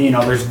then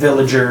there's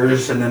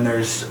villagers, and then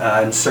there's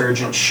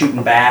insurgents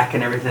shooting back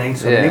and everything.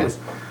 So I mean,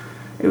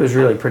 it was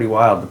really pretty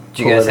wild. Did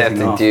you guys have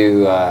to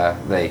do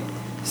like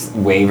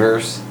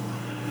waivers,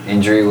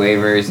 injury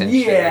waivers, and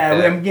shit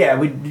like that?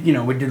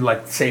 We did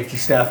like safety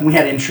stuff, and we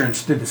had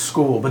insurance through the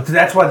school, but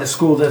that's why the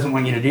school doesn't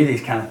want you to do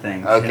these kind of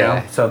things.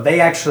 Okay. So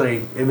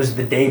it was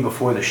the day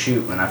before the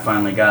shoot when I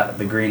finally got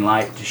the green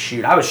light to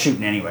shoot. I was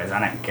shooting anyways, I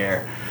didn't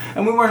care,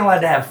 and we weren't allowed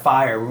to have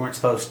fire. We weren't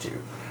supposed to,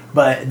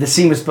 but the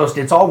scene was supposed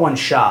to. It's all one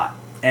shot,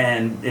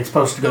 and it's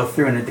supposed to go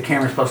through, and the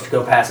camera's supposed to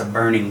go past a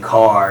burning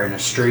car in a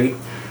street.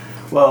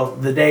 Well,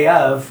 the day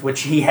of,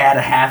 which he had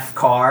a half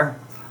car,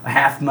 a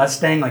half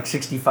Mustang, like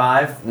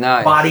 65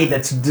 Nice. body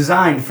that's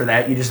designed for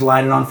that. You just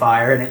light it on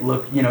fire, and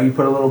you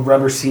put a little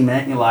rubber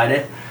cement and you light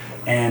it,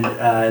 and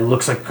it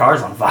looks like the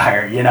car's on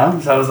fire,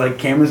 So I was like,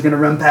 camera's gonna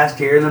run past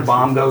here, and the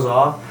bomb goes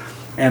off,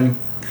 and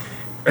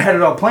I had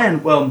it all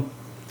planned. Well,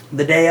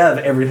 the day of,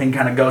 everything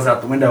kind of goes out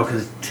the window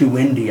because it's too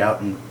windy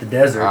out in the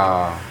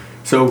desert.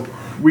 So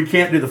we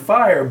can't do the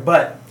fire,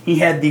 but he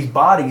had these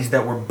bodies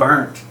that were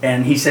burnt,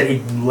 and he said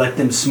he'd let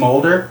them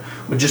smolder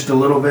with just a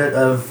little bit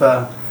of,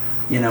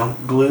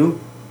 glue.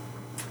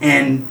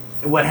 And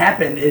what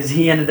happened is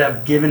he ended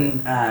up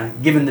giving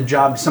the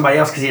job to somebody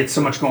else because he had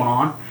so much going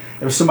on.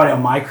 It was somebody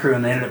on my crew,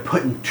 and they ended up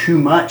putting too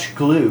much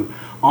glue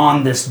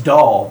on this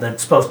doll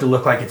that's supposed to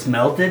look like it's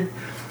melted,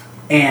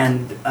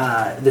 and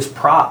this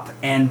prop,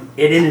 and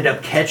it ended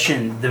up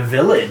catching the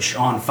village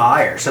on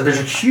fire. So there's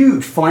a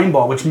huge flame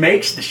ball, which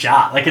makes the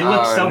shot. Like, it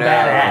looks so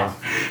badass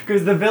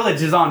because the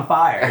village is on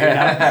fire,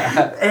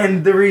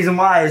 And the reason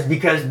why is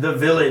because the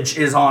village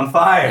is on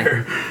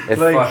fire. It's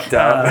fucked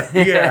up.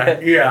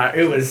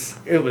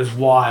 It was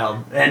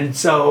wild. And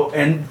so,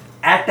 and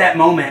at that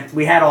moment,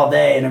 we had all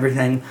day and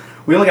everything.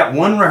 We only got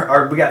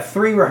we got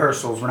 3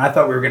 rehearsals when I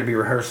thought we were going to be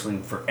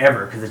rehearsing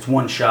forever because it's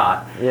one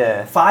shot.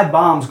 Yeah. 5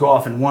 bombs go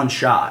off in one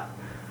shot.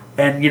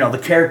 And, the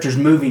character's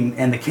moving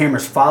and the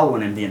camera's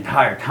following him the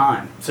entire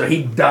time. So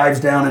he dives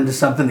down into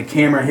something, the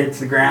camera hits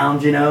the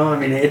ground, I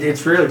mean,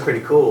 it's really pretty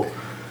cool.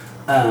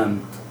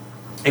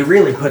 It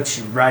really puts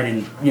you right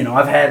in,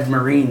 I've had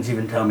Marines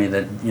even tell me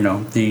that,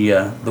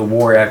 the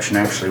war action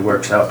actually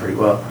works out pretty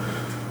well.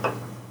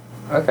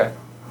 Okay.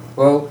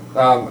 Well,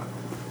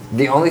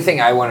 the only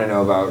thing I want to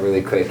know about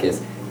really quick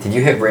is, did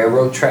you hit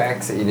railroad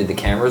tracks that you did the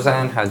cameras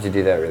on? How'd you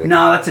do that really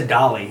No, that's a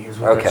dolly is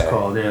what it's Okay.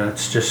 called. Yeah,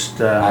 it's just...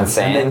 On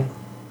sand?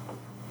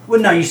 Well,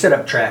 no, you set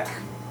up track.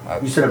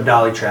 You set up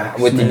dolly tracks.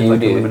 What did you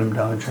like do? Aluminum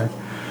dolly track.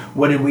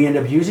 What did we end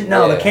up using?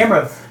 No, Yeah. the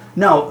camera...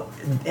 No,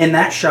 in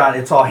that shot,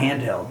 it's all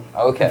handheld.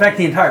 Okay. In fact,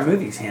 the entire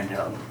movie's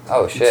handheld.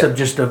 Oh, shit. Except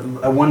just a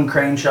one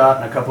crane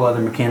shot and a couple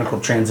other mechanical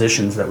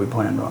transitions that we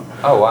planned on.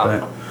 Oh, wow.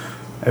 But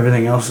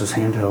everything else is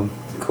handheld.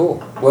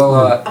 Cool.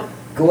 Well,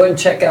 go ahead and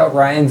check out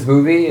Ryan's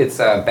movie. It's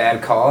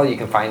Bad Call. You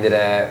can find it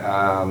at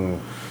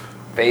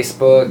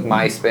Facebook,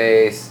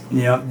 MySpace.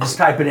 Yeah, just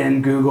type it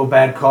in, Google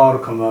Bad Call,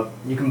 it'll come up.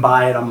 You can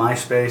buy it on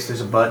MySpace.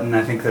 There's a button.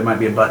 I think there might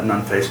be a button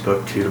on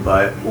Facebook too to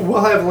buy it. We'll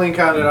have a link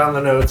on it on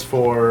the notes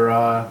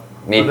for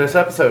this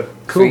episode.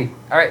 Cool. Sweet.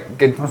 All right,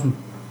 good. Awesome.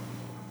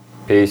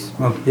 Peace.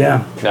 Well,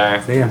 yeah.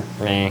 Nah. See ya.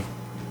 Me.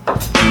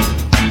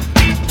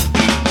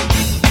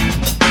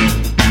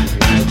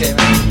 Okay,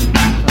 man.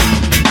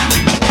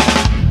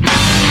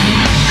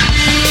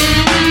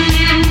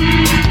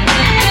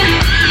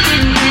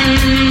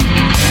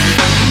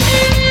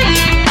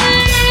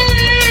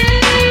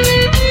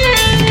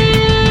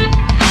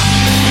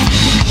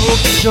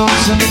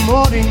 Jones in the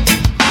morning,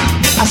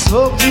 I see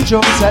smoke 2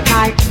 joints at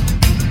night,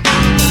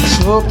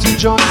 smoke 2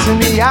 joints in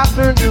the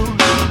afternoon,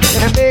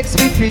 and it makes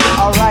me feel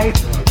alright.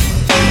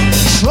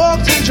 Smoke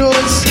 2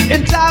 joints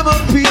in time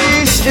of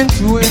peace, and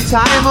 2 in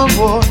time of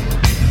war.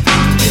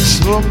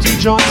 Smoke 2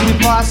 joints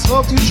before I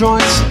smoke 2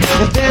 joints,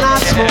 and then I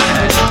smoke 2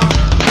 more.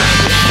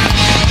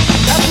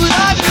 That's what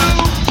I do.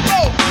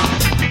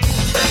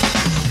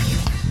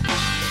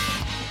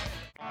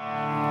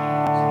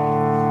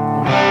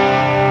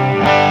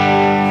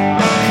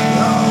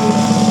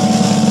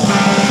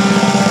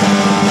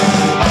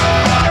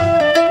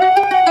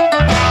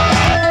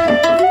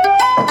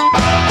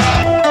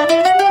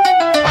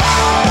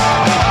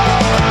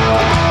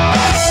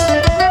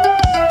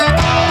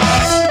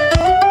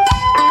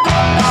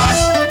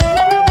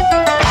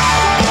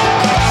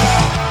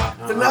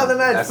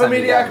 That's For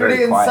when you got Mediocrity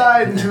very quiet.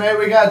 Inside, and tonight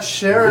we got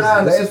Sharon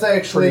on. It's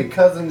actually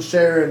cousin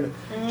Sharon.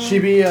 She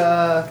be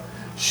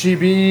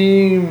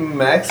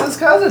Max's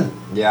cousin.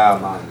 Yeah,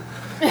 man.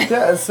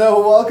 Yeah,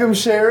 so welcome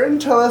Sharon.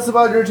 Tell us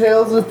about your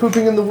tales of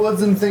pooping in the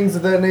woods and things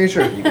of that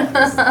nature.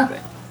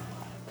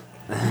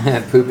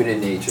 Pooping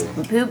in nature.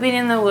 Pooping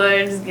in the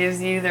woods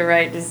gives you the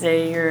right to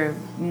say you're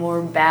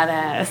more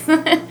badass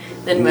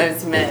than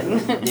most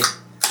men.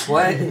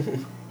 What?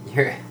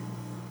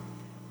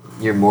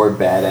 You're more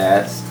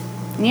badass.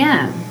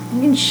 Yeah, you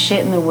can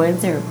shit in the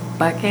woods or a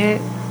bucket.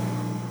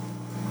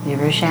 You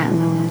ever shat in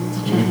the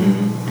woods, Jay?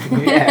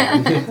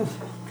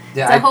 Yeah. It's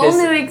a whole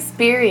new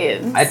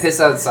experience. I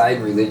piss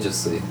outside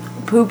religiously.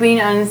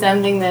 Pooping on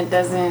something that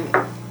doesn't.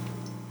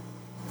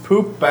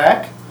 Poop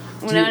back?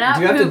 Well, no,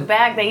 not poop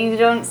back that you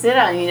don't sit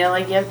on. You know,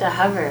 like you have to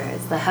hover.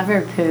 It's the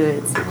hover poo.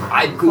 It's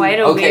quite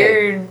a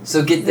weird.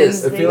 So get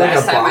this. I feel like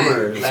a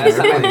bomber. Last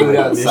time I pooed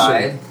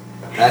outside.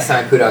 Last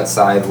time I pooed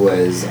outside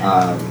was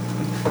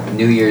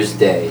New Year's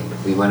Day.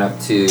 We went up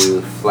to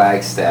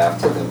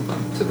Flagstaff to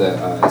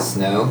the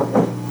snow,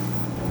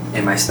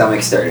 and my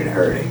stomach started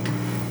hurting.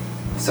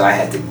 So I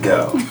had to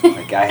go.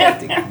 Like I had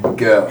to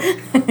go.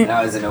 And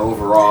I was in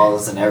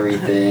overalls and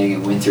everything,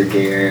 and winter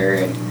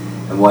gear and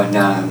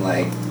whatnot. I'm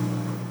like,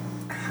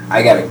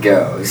 I gotta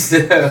go.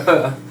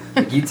 So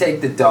like, you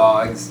take the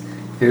dogs.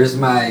 Here's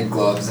my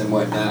gloves and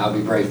whatnot. I'll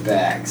be right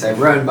back. So I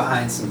run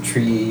behind some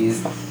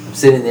trees. I'm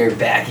sitting there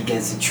back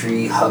against a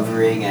tree,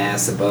 hovering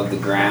ass above the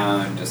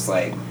ground, just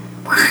like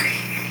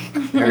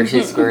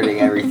Hershey squirting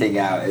everything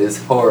out. It was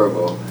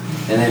horrible.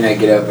 And then I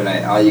get up and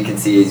all you can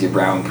see is your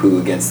brown poo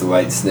against the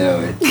white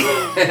snow.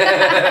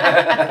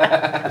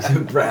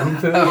 Brown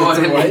poo? I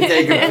wanted to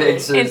take a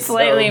picture. It's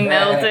slightly so bad.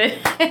 melted.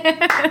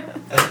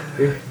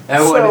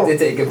 I wanted to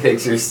take a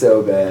picture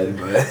so bad,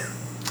 but.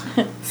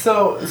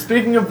 So,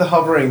 speaking of the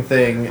hovering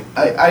thing,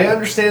 I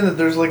understand that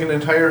there's like an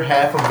entire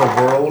half of the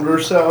world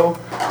or so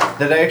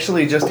that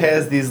actually just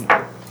has these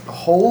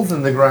holes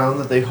in the ground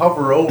that they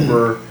hover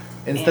over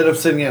instead of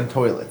sitting on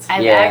toilets.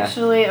 I've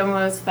actually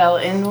almost fell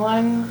in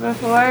one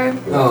before.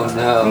 Oh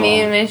no.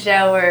 Me and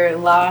Michelle were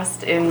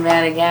lost in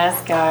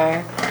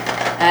Madagascar.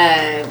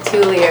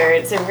 Tulier,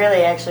 it's a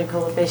really actually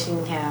cool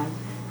fishing town,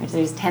 which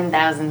there's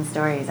 10,000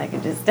 stories I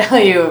could just tell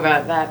you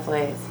about that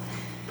place.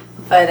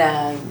 But,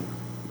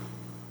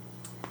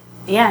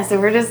 yeah, so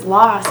we're just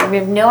lost, and we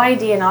have no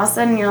idea, and all of a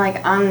sudden you're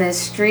like on this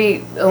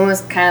street,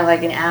 almost kind of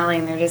like an alley,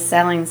 and they're just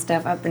selling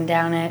stuff up and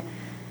down it.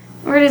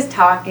 We're just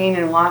talking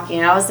and walking,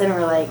 and all of a sudden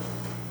we're like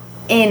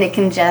in a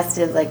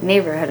congested like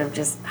neighborhood of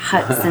just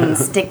huts and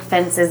stick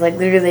fences, like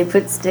literally they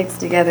put sticks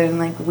together and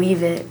like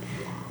weave it.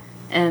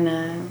 And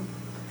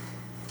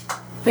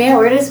but yeah,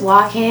 we're just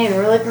walking and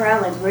we're looking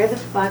around like, where the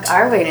fuck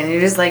are we? And you're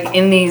just like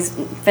in these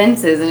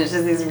fences, and it's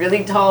just these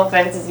really tall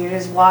fences. You're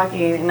just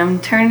walking, and I'm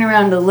turning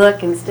around to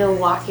look and still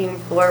walking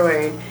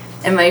forward,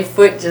 and my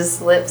foot just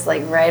slips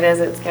like right as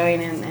it's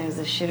going in. There's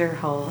a shitter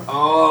hole.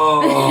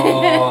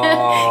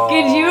 Oh.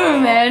 Could you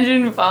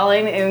imagine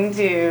falling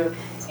into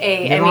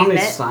a? You don't have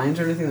any signs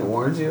or anything that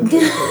warns you?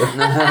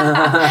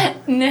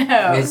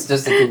 No. It's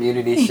just a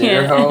community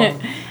shitter hole.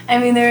 I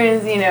mean, there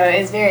is,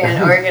 it's very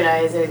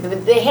unorganized.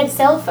 But they had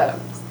cell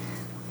phones.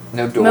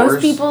 No doors.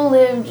 Most people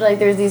lived, like,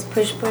 there's these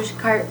push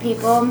cart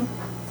people,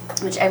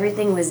 which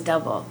everything was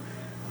double.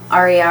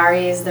 Ari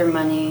is their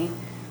money.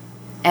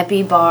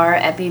 Epi bar,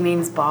 Epi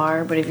means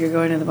bar, but if you're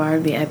going to the bar,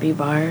 it'd be Epi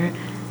bar.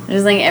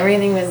 Just like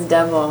everything was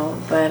double,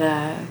 but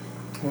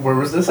Where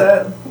was this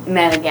at?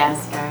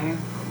 Madagascar.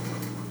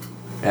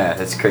 Yeah,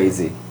 that's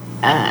crazy.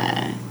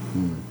 And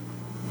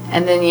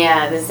then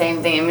the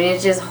same thing. I mean,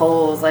 it's just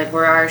holes. Like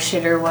where our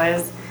shitter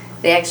was,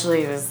 they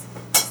actually was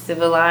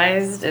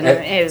civilized, and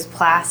it was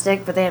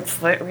plastic, but they had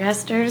foot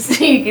resters,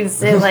 so you could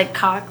sit like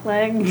cock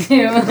leg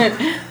too.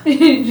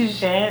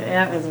 Shit,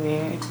 that was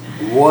weird.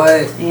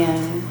 What?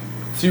 Yeah.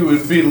 So you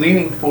would be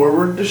leaning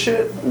forward to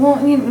shit?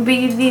 Well, you'd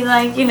be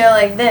like,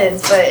 like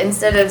this, but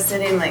instead of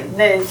sitting like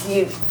this,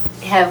 you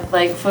have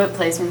like foot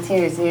placements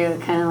here, so you're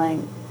kind of like,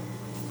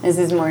 this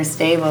is more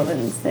stable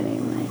than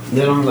sitting like.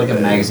 They don't have like a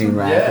magazine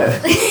rack. Yeah.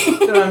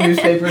 They don't have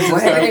newspapers and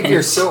What stuff. if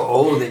you're so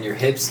old and your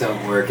hips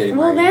don't work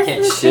anymore? Well, that's you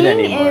can't the shit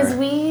thing anymore. is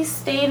we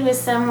stayed with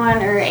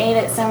someone or ate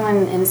at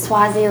someone in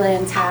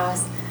Swaziland's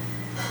house.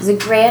 It was a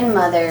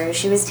grandmother.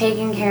 She was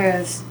taking care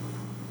of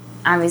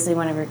obviously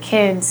one of her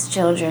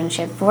children,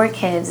 she had 4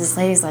 kids. This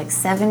lady's like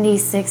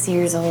 76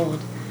 years old.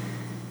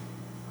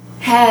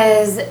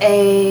 Has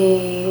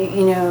a,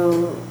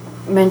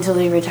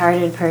 mentally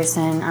retarded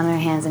person on her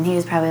hands, and he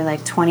was probably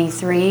like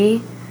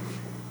 23.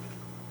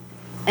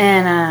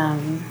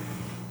 And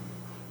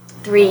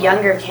 3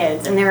 younger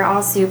kids, and they were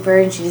all super,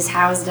 and she just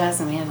housed us,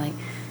 and we had like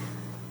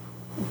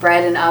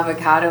bread and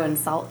avocado and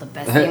salt, the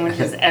best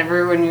sandwiches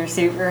ever when you're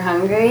super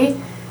hungry.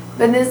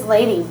 But this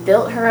lady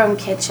built her own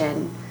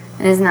kitchen,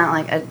 and it's not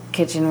like a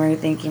kitchen we're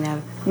thinking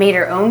of, made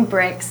her own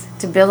bricks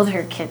to build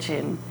her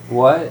kitchen.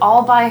 What?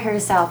 All by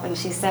herself, and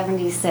she's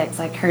 76.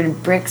 Like, her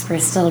bricks were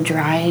still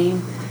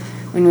drying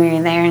when we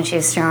were there, and she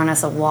was showing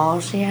us a wall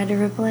she had to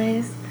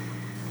replace.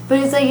 But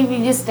it's like, if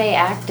you just stay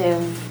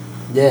active,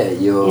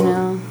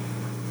 Yeah,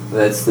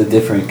 that's the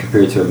difference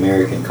compared to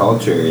American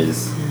culture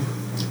is.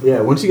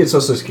 Yeah, once you get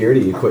Social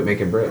Security, you quit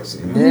making bricks.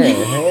 You know? Yeah,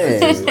 hey.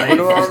 What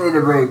do I need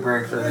to break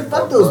bricks?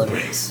 Fuck those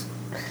bricks.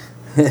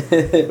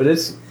 But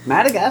it's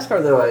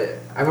Madagascar though.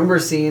 I remember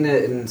seeing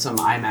it in some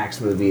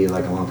IMAX movie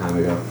like a long time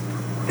ago,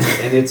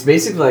 and it's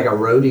basically like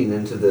eroding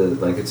into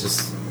it's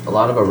just a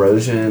lot of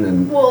erosion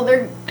and. well,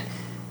 they're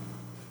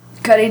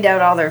cutting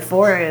down all their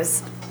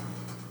forests,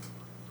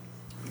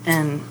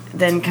 and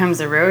then comes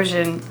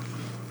erosion,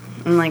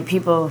 and like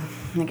people,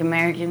 like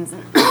Americans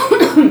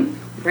and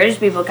British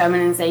people come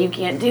in and say you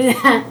can't do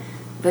that,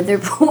 but they're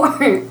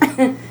poor.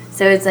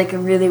 So it's like a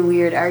really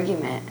weird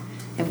argument.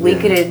 If we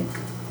could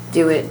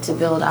do it to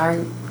build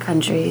our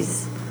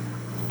countries,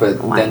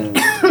 But then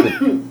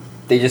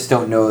they just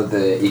don't know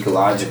the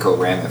ecological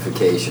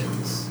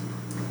ramifications.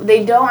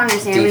 they don't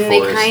understand. I mean, they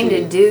kind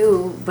Deforested. of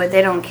do, but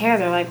they don't care.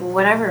 They're like, well,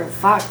 whatever,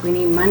 fuck, we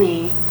need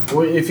money.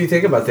 Well, if you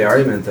think about the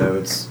argument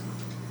though,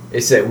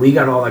 it's that we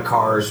got all the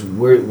cars,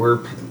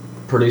 we're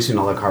producing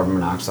all the carbon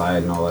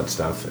monoxide and all that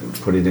stuff and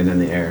putting it in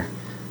the air.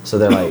 So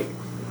they're like,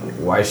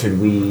 why should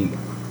we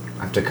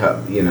have to cut?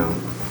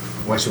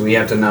 Why should we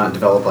have to not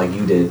develop like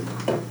you did?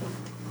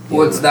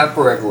 Well, it's not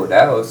for everyone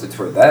else, it's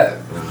for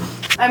them.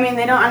 I mean,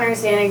 they don't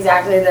understand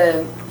exactly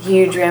the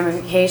huge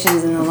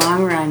ramifications in the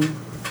long run.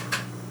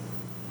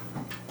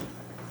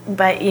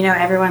 But,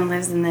 everyone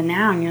lives in the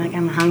now, and you're like,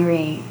 I'm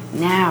hungry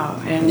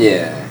now. And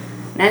Yeah.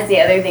 that's the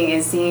other thing,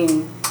 is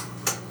seeing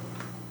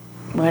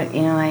what,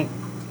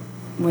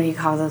 what do you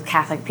call those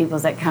Catholic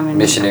peoples that come in?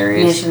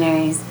 Missionaries.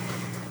 Missionaries.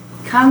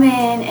 Come in,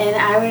 and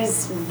I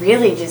was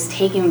really just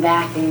taken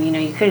back, and,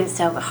 you couldn't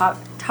still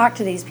talk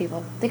to these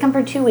people. They come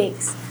for 2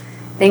 weeks.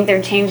 Think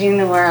they're changing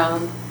the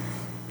world.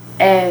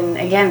 And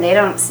again,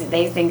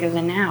 they think of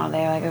the now.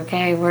 They're like,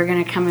 okay, we're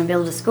going to come and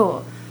build a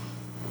school.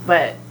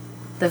 But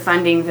the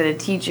funding for the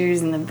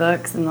teachers and the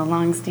books and the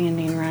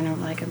long-standing run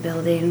of like a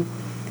building.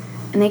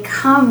 And they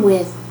come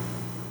with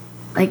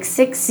like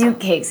 6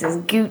 suitcases,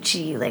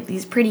 Gucci, like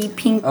these pretty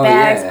pink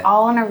bags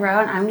all in a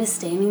row. And I'm just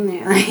standing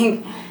there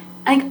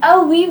like,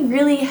 oh, we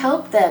really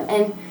helped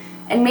them.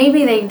 And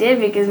maybe they did,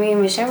 because me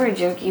and Michelle were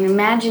joking.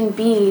 Imagine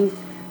being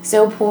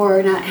so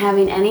poor, not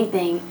having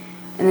anything,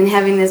 and then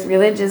having this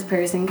religious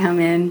person come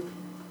in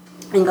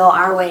and go,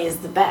 our way is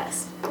the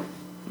best.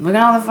 Look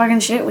at all the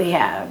fucking shit we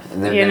have.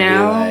 And they're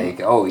gonna be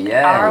like, oh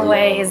yeah. Our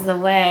way is the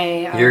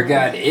way. Your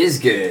God is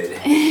good.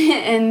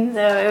 And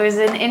so it was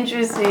an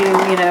interesting,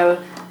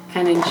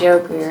 kind of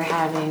joke we were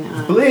having.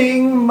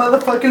 Bling,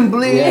 motherfucking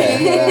bling.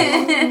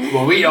 Yeah.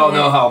 Well, we all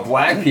know how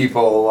black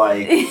people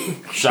like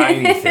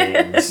shiny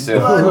things. So.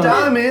 Blood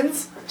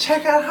diamonds.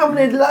 Check out how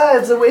many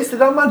lives I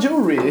wasted on my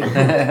jewelry.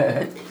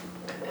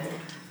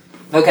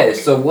 Okay,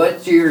 so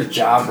what's your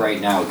job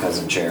right now,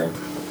 Cousin Cherub?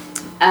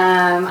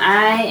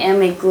 I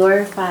am a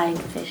glorified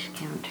fish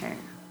counter.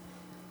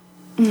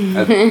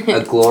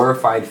 A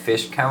glorified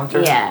fish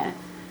counter? Yeah.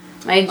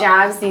 My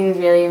job seems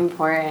really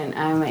important.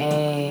 I'm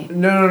a...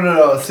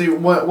 No. See,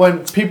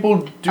 when people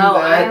do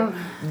that,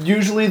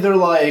 usually they're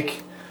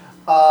like,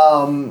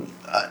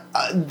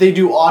 they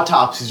do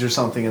autopsies or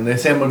something, and they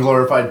say I'm a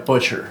glorified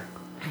butcher.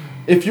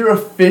 If you're a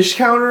fish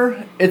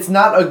counter, it's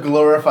not a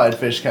glorified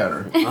fish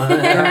counter. Just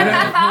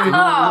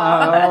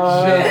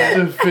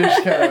a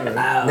fish counter.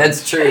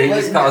 That's true. He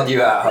just called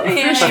you out.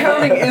 Fish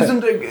counting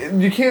isn't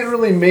you can't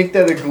really make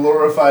that a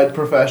glorified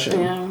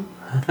profession. Yeah.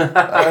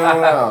 I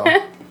don't know.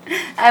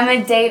 I'm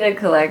a data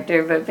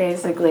collector, but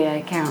basically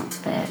I count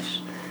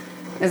fish.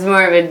 It's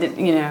more of a,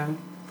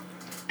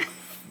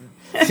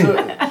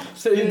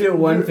 So you do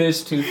 1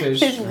 fish, 2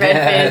 fish.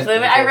 red fish.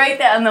 I write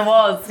that on the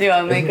walls too.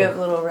 I'll make up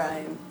little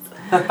rhymes.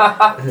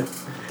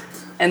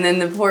 And then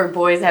the poor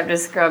boys have to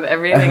scrub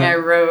everything I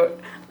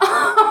wrote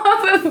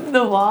off of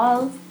the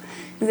walls.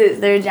 'Cause it's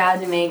their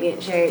job to make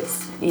it sure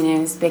it's,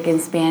 spick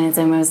and span. It's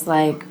almost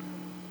like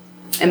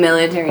a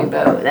military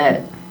boat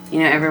that,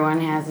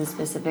 everyone has a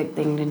specific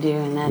thing to do,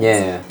 and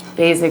that's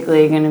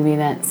basically going to be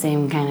that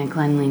same kind of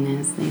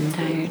cleanliness the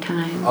entire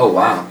time. Oh,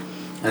 wow.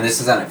 And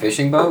this is on a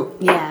fishing boat?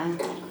 Yeah.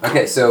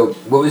 Okay, so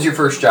what was your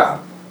first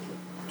job?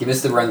 Give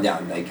us the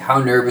rundown. Like, how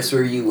nervous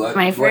were you?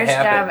 My first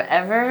job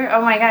ever?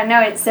 Oh my god, no,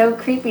 it's so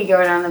creepy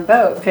going on the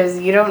boat because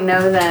you don't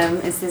know them.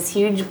 It's this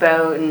huge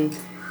boat, and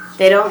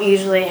They don't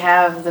usually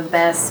have the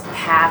best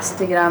paths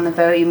to get on the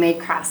boat. You may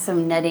cross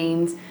some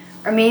nettings,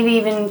 or maybe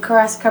even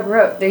cross a couple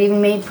rope. They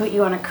even may put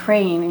you on a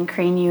crane and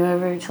crane you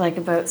over to like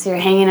a boat, so you're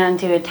hanging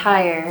onto a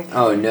tire.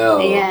 Oh no.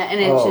 Yeah, and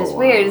it's just wow.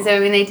 weird. So I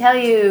mean, they tell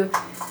you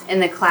in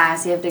the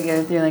class you have to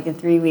go through like a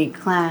 3-week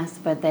class,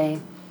 but they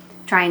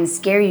try and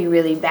scare you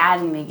really bad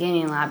in the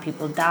beginning. A lot of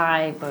people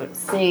die, boats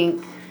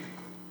sink.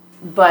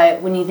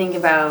 But when you think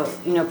about,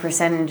 you know,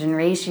 percentage and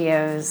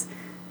ratios,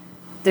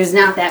 there's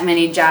not that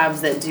many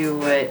jobs that do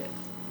what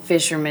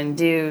fishermen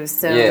do.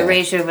 So Yeah. the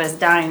ratio of us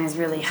dying is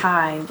really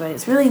high, but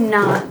it's really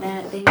not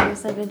that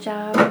dangerous of a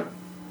job.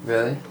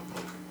 Really?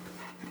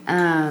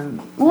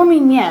 Well, I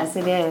mean, yes,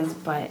 it is,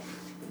 but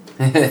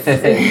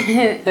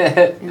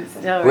it's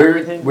still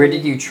Where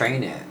did you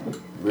train at?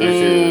 Where's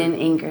in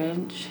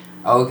Anchorage.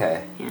 Oh,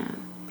 okay. Yeah.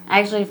 I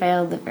actually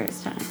failed the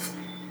first time.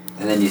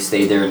 And then you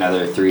stayed there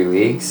another 3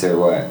 weeks, or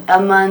what? A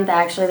month,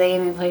 actually. They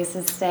gave me a place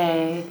to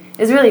stay. It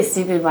was really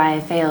stupid why I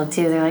failed,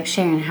 too. They're like,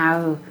 Sharon,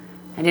 how?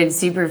 I did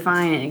super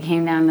fine, and it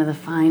came down to the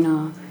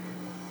final.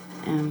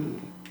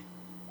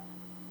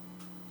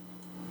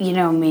 You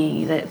know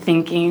me, that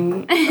thinking.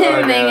 no, thinking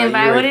if you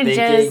I were would have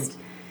thinking- just...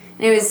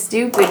 It was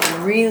stupid,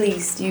 really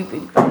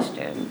stupid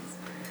questions.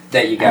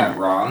 That you got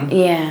wrong,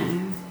 Yeah.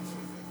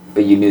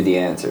 but you knew the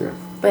answer.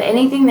 But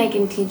anything they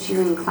can teach you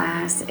in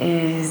class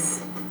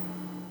is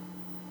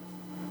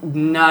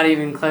not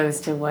even close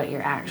to what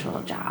your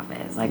actual job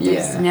is. Like,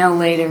 there's Yeah. no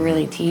way to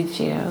really teach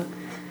you.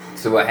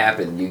 So what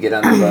happened? You get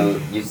on the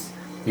boat,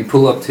 you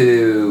pull up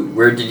to,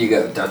 where did you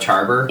go? Dutch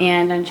Harbor?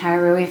 And on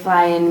Harbor, we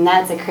fly in, and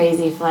that's a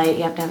crazy flight.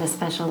 You have to have a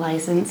special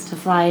license to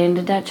fly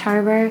into Dutch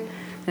Harbor.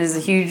 There's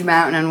a huge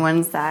mountain on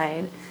one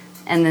side,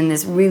 and then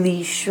this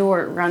really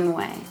short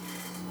runway.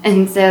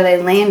 And so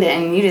they land it,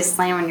 and you just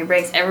slam on your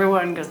brakes.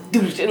 Everyone goes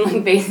doosh, and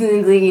like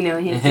basically, you know,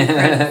 hits your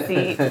front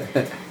seat.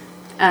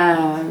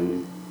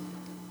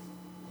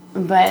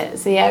 But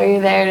so yeah,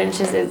 we're there, and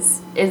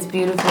it's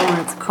beautiful and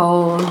it's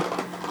cold.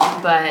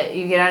 But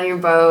you get on your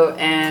boat,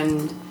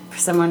 and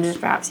someone just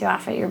drops you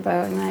off at your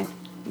boat, and like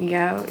you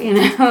go, you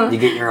know. You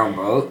get your own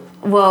boat?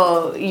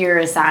 Well, you're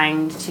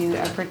assigned to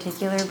a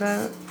particular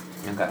boat,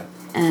 Okay.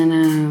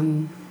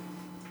 and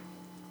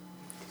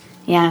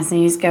yeah, so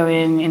you just go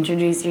in,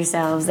 introduce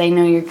yourselves. They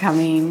know you're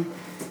coming,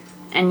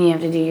 and you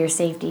have to do your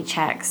safety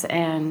checks.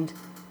 And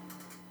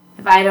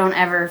if I don't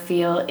ever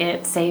feel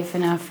it safe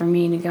enough for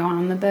me to go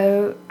on the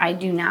boat, I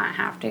do not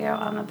have to go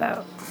on the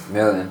boat.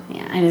 Really?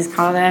 Yeah, I just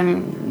call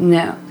them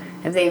no.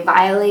 If they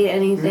violate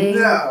anything,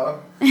 No.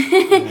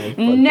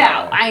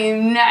 no, I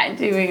am not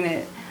doing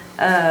it.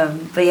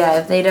 But yeah,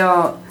 if they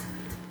don't,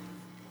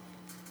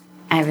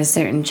 I have a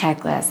certain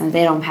checklist, and if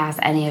they don't pass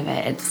any of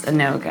it, it's a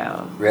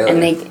no-go. Really?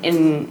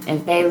 And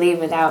if they leave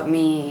without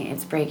me,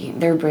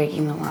 they're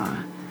breaking the law.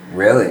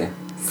 Really?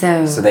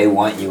 So they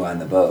want you on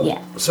the boat?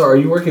 yeah, So are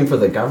you working for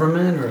the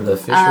government or the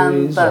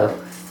fisheries? or-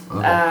 both.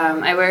 Okay.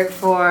 I work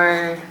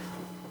for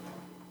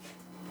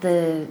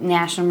the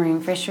National Marine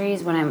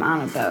Fisheries when I'm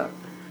on a boat.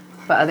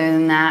 But other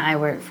than that, I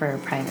work for a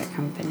private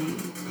company.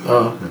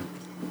 Oh,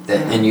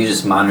 okay. And you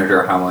just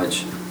monitor how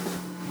much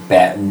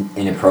bad,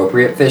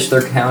 inappropriate fish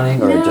they're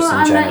counting, or No, just in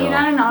I'm general? not. You're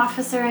not an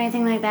officer or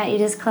anything like that. You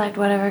just collect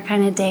whatever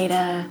kind of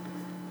data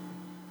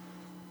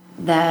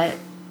that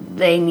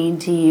they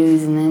need to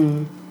use, and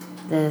then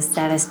the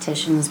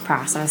statisticians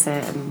process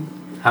it. And,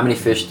 How many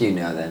fish do you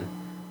know then?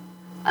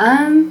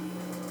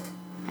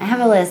 I have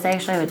a list. I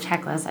actually have a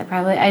checklist.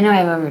 I know I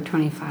have over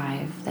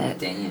 25 that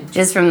Damn.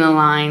 just from the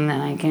line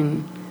that I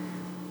can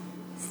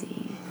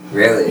see.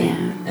 Really?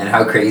 Yeah. And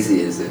how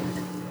crazy is it?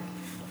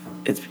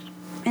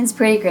 It's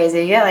pretty crazy.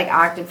 You get like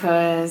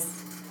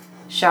octopus,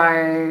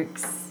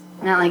 sharks.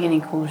 Not like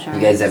any cool sharks.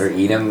 You guys ever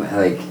eat them?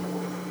 Like,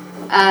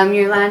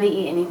 You're allowed to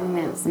eat anything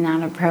that's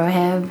not a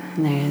prohib.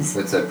 There's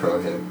what's a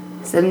prohib?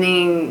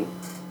 something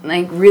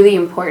like really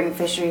important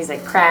fisheries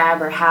like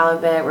crab or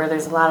halibut where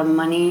there's a lot of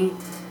money.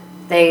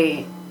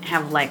 They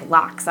have like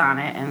locks on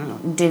it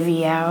and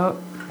divvy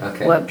out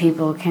Okay. what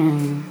people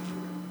can,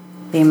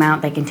 the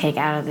amount they can take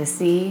out of the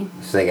sea.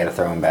 So they gotta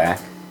throw them back?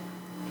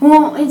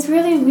 Well, it's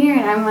really weird.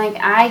 I'm like,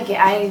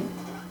 I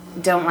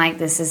don't like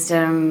the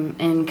system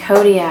in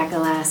Kodiak,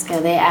 Alaska.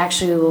 They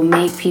actually will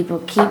make people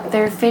keep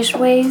their fish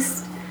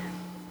waste.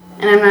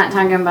 And I'm not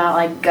talking about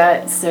like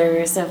guts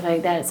or stuff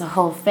like that. It's a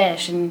whole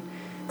fish. And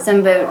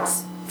some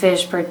boats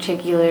fish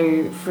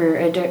particular for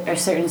a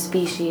certain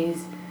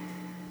species.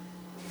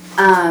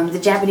 The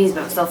Japanese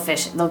boats,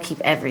 they'll keep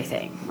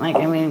everything. Like,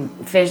 I mean,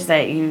 fish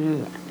that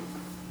you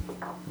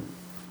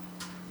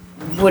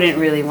wouldn't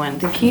really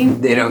want to keep.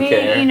 They don't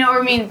care. You know, or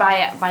I mean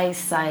by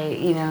sight,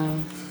 you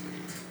know.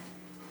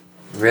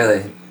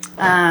 Really?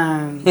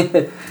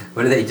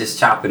 What do they just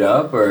chop it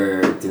up,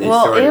 or do they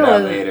sort it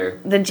out later?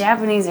 The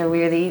Japanese are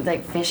weird. They eat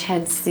like fish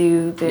head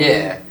soup. And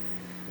Yeah.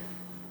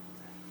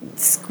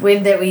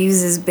 Squid that we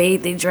use as bait,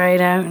 they dry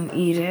it out and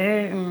eat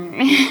it. And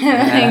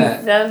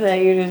like stuff that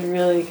you just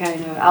really kind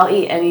of. I'll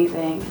eat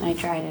anything. I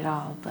tried it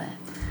all, but.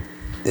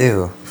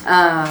 Ew.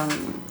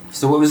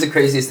 So what was the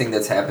craziest thing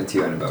that's happened to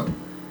you on a boat?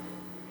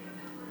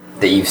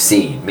 that you've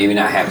seen? Maybe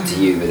not happen to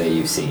you, but that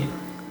you've seen.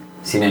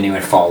 Seen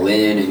anyone fall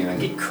in? Anyone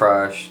get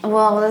crushed?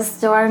 Well, the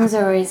storms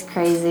are always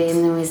crazy,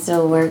 and then we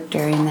still work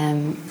during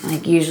them.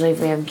 Like, usually if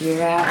we have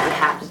gear out, we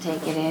have to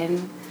take it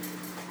in.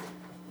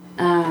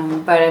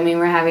 But, I mean,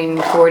 we're having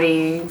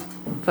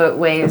 40-foot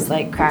waves,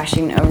 like,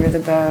 crashing over the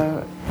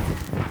boat.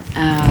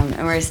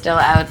 And we're still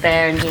out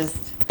there and just...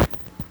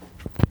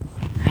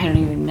 I don't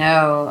even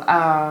know.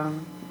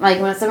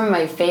 Like, some of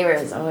my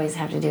favorites always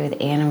have to do with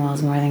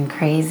animals more than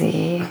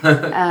crazy.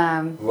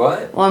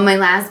 What? Well, my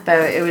last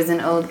boat, it was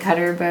an old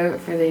cutter boat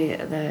for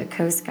the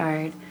Coast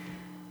Guard.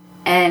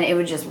 And it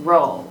would just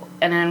roll.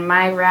 And then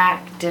my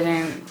rack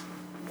didn't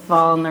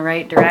fall in the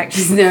right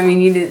direction. I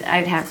mean,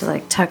 I'd have to,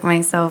 like, tuck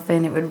myself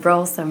in. It would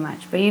roll so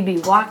much. But you'd be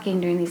walking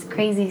during these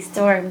crazy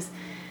storms.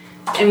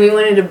 And we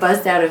wanted to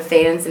bust out a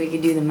fan so we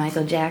could do the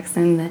Michael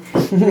Jackson, the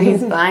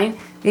Breathe Fine.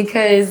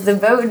 Because the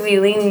boat would be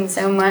leaning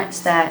so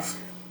much that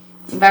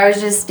if I was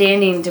just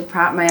standing to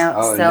prop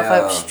myself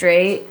up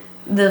straight,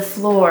 the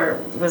floor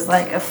was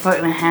like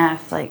 1.5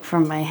 foot, like,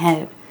 from my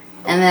head.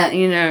 And that,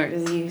 you know,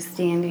 is you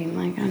standing,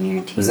 like, on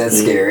your teeth. Was that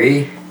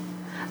scary?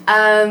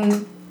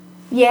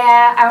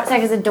 Yeah, outside,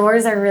 because the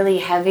doors are really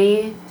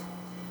heavy.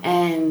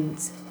 And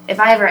if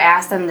I ever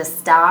asked them to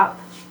stop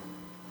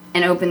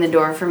and open the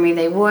door for me,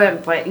 they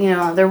would. But, you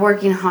know, they're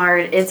working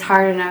hard. It's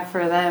hard enough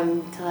for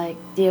them to, like,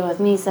 deal with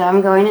me. So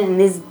I'm going in, and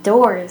this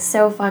door is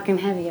so fucking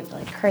heavy. You have to,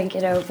 like, crank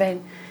it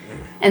open.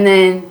 And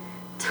then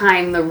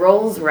time the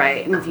rolls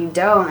right. And if you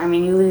don't, I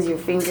mean, you lose your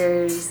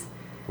fingers.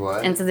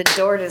 What? And so the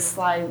door just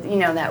slides, you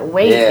know, that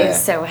weight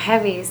is so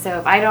heavy. So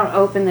if I don't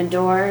open the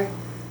door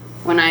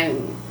when I,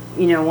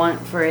 you know,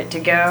 want for it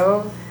to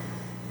go,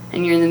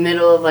 and you're in the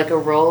middle of, like, a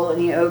roll,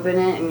 and you open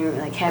it, and you,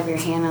 like, have your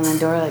hand on the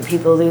door, like,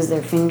 people lose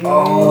their fingers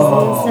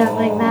and stuff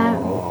like that.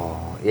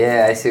 Oh,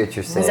 yeah, I see what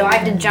you're saying. So I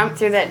had to jump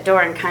through that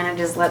door and kind of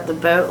just let the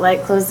boat,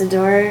 like, close the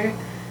door.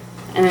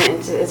 And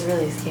it's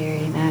really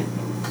scary.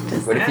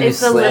 What if you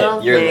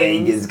slip, your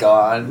leg is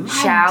gone?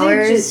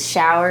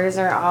 Showers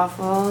are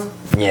awful.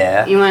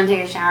 Yeah. You want to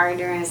take a shower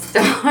during a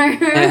storm.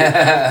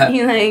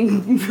 You, like,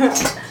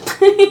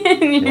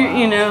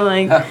 you know,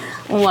 like,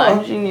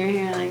 washing your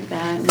hair like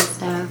that and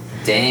stuff.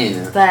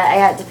 Damn. But I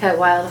got to pet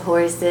wild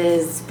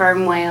horses,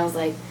 sperm whales,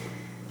 like,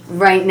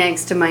 right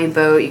next to my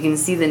boat. You can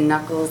see the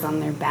knuckles on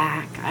their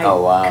back. I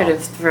could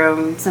have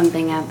thrown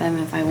something at them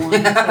if I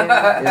wanted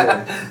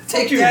to.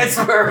 Take that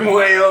sperm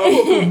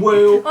whale.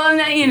 Well,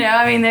 no, you know,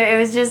 I mean, it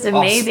was just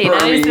amazing. I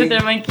just sit there,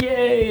 I'm like,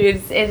 yay!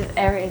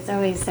 It's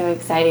always so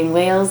exciting.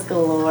 Whales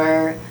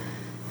galore,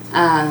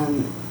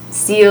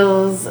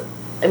 seals.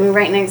 I mean,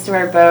 right next to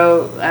our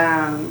boat,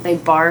 they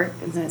bark,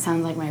 and so it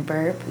sounds like my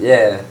burp.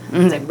 Yeah.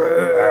 And it's like,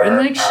 brr. And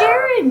like,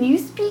 Sharon, you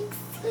speak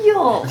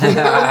seal.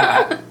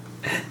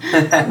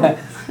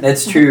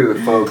 That's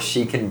true, folks.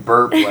 She can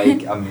burp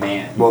like a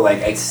man. Well, like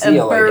a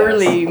seal, a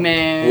burly I guess.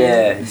 man.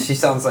 Yeah, she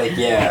sounds like,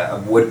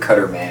 a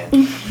woodcutter man.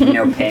 You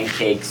know,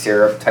 pancake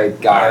syrup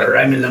type guy.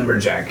 I'm a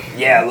lumberjack.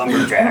 Yeah,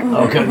 lumberjack.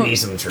 I'll cut me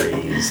some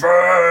trees.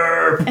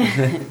 Burp!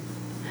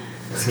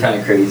 It's kind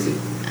of crazy.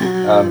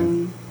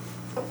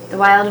 The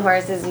wild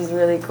horses was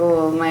really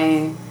cool.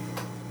 My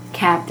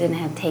captain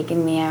had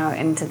taken me out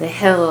into the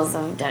hills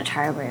of Dutch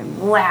Harbor, and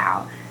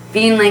wow,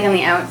 being like on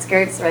the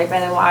outskirts right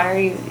by the water,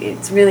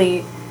 it's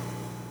really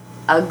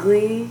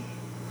ugly.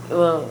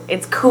 Well,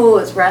 it's cool,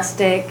 it's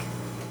rustic,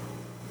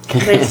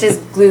 but it's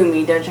just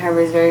gloomy. Dutch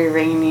Harbor is very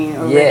rainy,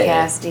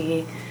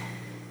 overcasty.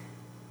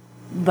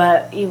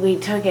 But we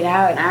took it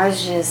out, and I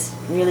was just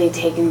really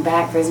taken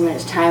back for as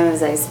much time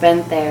as I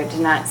spent there to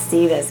not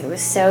see this. It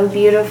was so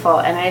beautiful,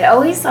 and I'd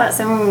always thought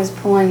someone was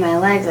pulling my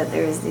legs, that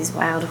there was these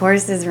wild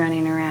horses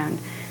running around.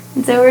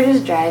 And so we're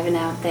just driving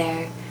out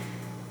there,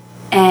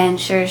 and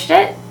sure as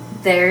shit,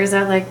 there's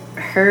a, like,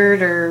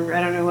 herd, or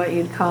I don't know what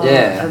you'd call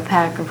a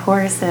pack of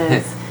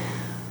horses.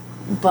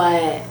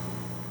 But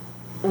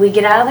we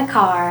get out of the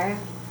car,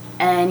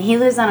 and he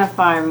lives on a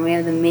farm, and we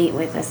have the mate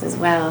with us as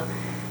well.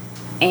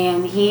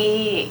 And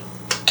he,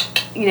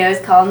 you know,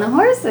 is calling the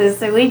horses.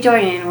 So we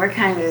join in. We're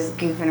kind of just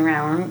goofing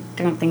around.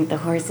 We don't think the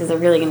horses are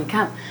really going to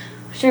come.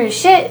 Sure as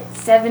shit,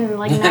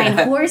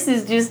 9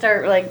 horses just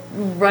start, like,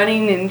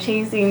 running and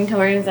chasing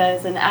towards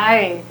us. And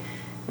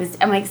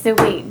I'm like, so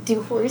wait,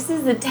 do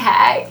horses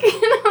attack?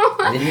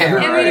 I mean,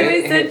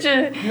 it was such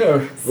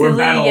a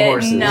silly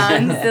yet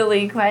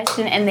non-silly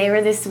question. And they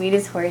were the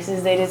sweetest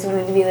horses. They just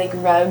wanted to be, like,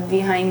 rubbed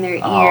behind their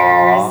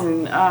ears.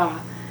 And,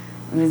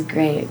 it was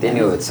great. They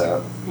knew what's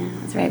up. Yeah,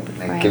 it was right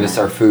before Like, give us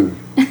our food.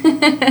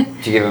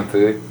 Did you give them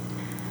food?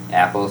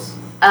 Apples?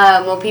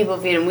 Well, people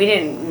feed them. We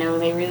didn't know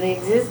they really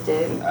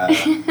existed.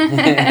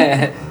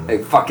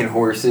 Like fucking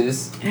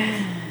horses.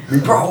 We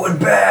brought one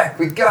back.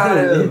 We got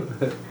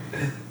him.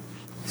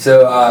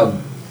 So,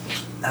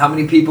 how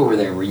many people were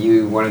there? Were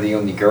you one of the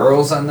only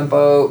girls on the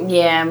boat?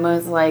 Yeah,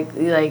 most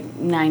likely, like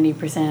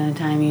 90% of the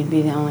time, you'd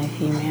be the only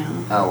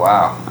female. Oh,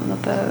 wow. On the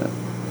boat.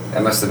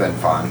 That must have been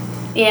fun.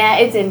 Yeah,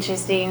 it's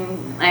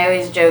interesting. I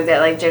always joke that,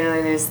 like,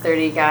 generally there's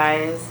 30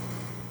 guys,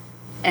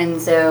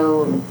 And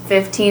so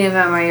 15 of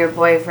them are your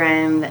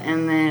boyfriend,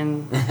 and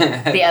then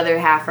the other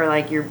half are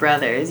like your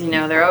brothers. You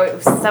know, they're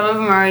always, some of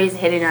them are always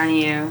hitting on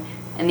you,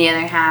 and the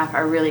other half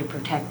are really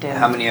protective.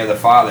 How many are the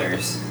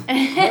fathers?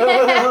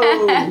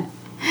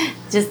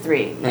 Just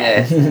 3.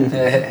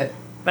 Yeah.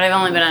 But I've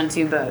only been on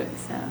 2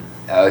 boats, so.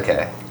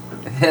 Okay.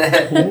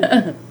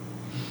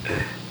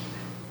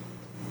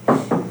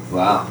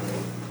 Wow.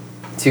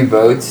 2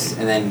 boats,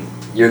 and then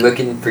you're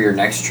looking for your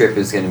next trip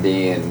is going to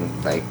be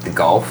in like the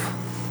Gulf.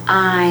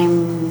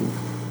 I'm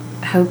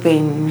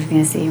hoping we're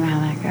gonna see how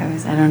that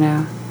goes. I don't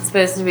know. It's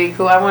supposed to be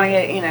cool. I want to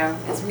get,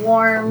 it's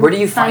warm. Where do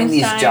you find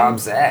these sunshine.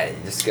 jobs at? You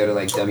just go to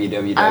like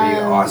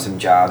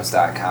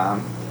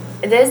www.awesomejobs.com.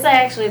 This I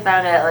actually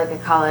found at like a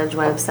college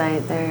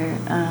website there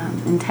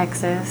in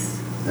Texas.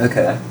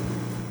 Okay.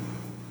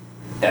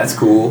 That's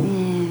cool.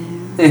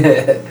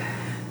 Yeah.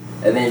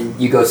 And then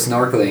you go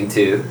snorkeling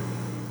too.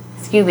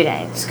 Scuba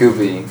diving.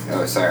 Scooping.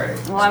 Oh, sorry.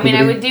 Well, I mean,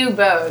 I would do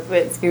both,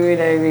 but scuba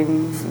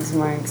diving is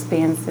more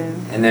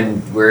expansive. And then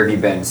where have you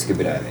been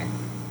scuba diving?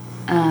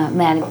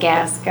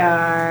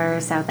 Madagascar,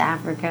 South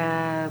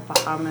Africa,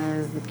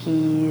 Bahamas, the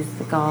Keys,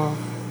 the Gulf.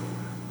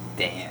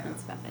 Damn.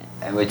 That's about it.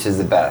 And which is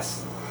the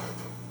best?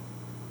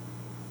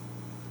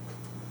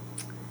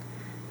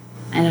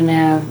 I don't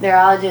know. They're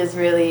all just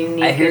really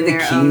unique I hear in the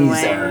their own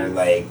Keys way. are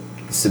like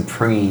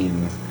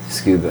supreme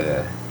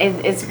scuba.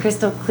 It's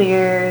crystal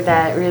clear,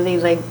 that really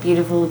like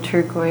beautiful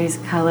turquoise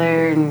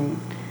color, and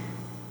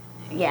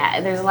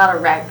yeah, there's a lot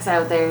of wrecks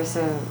out there,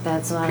 so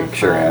that's a lot of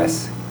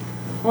Picturesque. fun.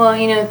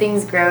 Well,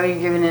 things grow. You're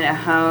giving it a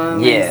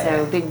home. Yeah,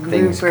 And so big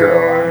things grow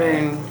grouper on it.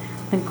 and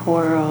the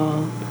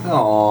coral.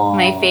 Oh.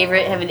 My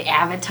favorite have an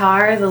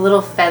avatar, the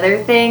little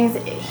feather things.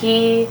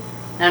 I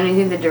don't know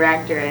who the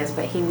director is,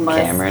 but he must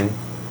Cameron.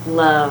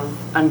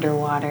 love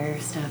underwater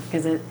stuff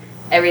because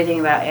everything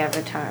about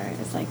Avatar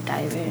is like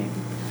diving.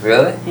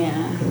 Really?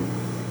 Yeah.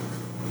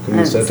 Who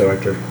was that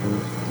director?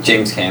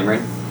 James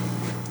Cameron.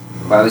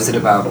 Why was it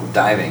about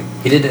diving?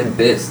 He did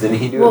Abyss, didn't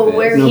he do Well, Abyss?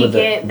 where No, he but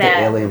get the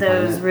that alien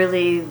those planet.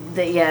 really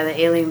the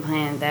alien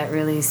planet, that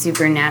really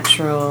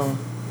supernatural.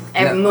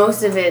 No.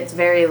 Most of it's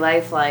very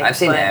lifelike. I've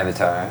seen but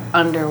Avatar.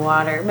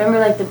 underwater. Remember,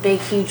 like the big,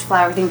 huge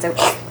flower things that,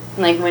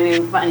 like when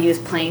he was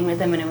playing with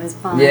them and it was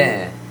fun.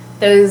 Yeah,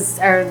 Those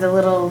are the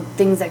little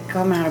things that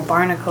come out of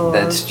barnacles.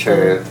 that's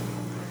true.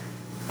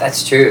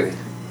 That's true.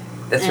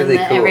 That's and really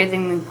cool.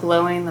 Everything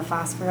glowing, the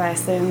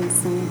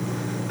phosphorescence, and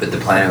But the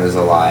planet was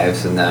alive,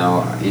 so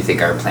now you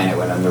think our planet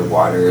went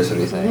underwater, is what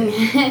he's saying?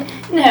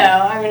 no,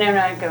 I mean I'm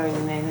not going to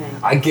anything.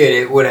 I get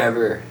it,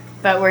 whatever.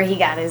 But where he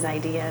got his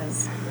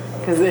ideas,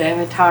 because the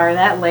Avatar,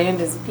 that land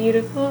is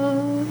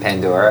beautiful.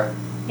 Pandora?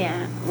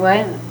 Yeah.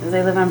 What? Do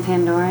they live on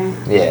Pandora?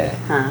 Yeah.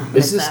 Huh. Is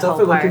missed this that stuff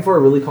whole we're looking part. for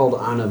really called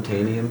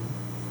unobtainium?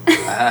 Or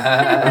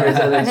is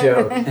that a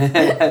joke?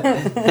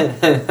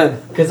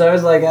 Because I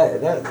was like, I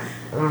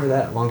remember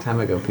that a long time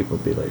ago. People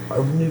would be like, I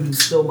wouldn't even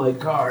sell my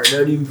car,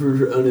 not even for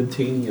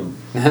unobtainium.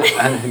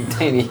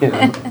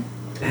 Unobtainium.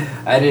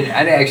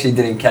 I actually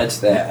didn't catch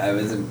that. I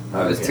was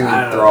Okay, too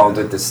I don't enthralled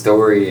know. with the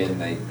story and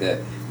like the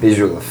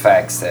visual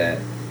effects that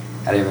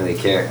I didn't really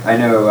care. I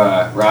know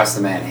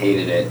Rastaman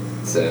hated it,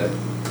 so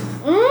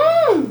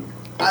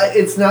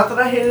It's not that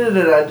I hated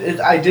it.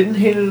 I didn't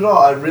hate it at all.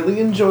 I really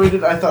enjoyed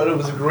it. I thought it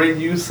was a great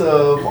use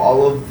of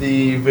all of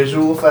the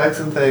visual effects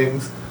and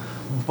things.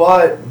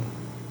 But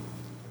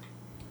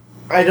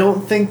I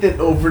don't think that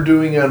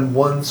overdoing on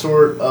one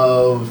sort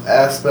of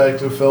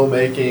aspect of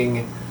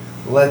filmmaking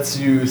lets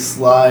you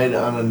slide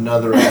on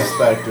another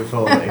aspect of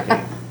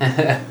filmmaking.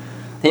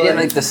 he didn't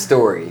like the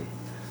story.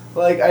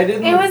 Like, I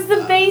didn't... It was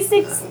the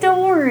basic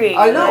story.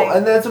 I know, Like,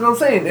 and that's what I'm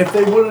saying. If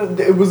they would have...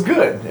 It was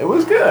good. It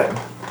was good.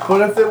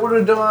 But if they would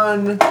have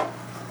done...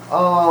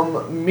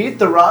 Meet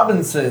the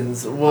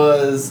Robinsons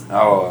was...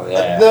 Oh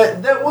yeah.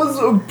 That was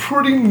a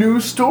pretty new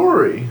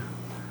story.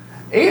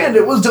 And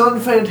it was done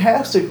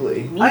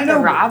fantastically. Meet the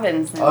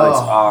Robinsons. Oh, it's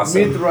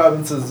awesome. Meet the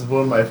Robinsons is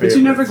one of my favorites. But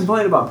you never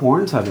complain about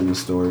porns having a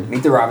story.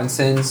 Meet the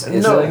Robinsons. I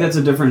Is feel No. like that's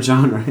a different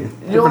genre.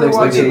 You only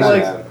watch it expectations.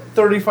 like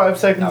 35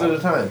 seconds No. at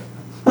a time.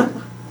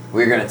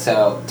 We're gonna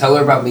tell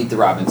her about Meet the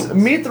Robinsons.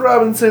 Meet the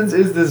Robinsons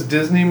is this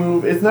Disney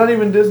movie. It's not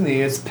even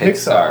Disney, it's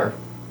Pixar.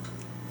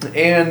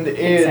 And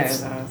it's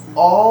Pixar's awesome.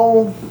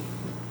 all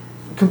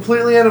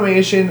completely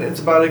animation. It's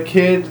about a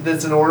kid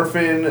that's an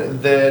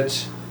orphan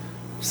that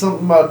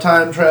something about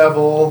time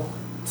travel,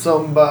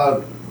 something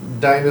about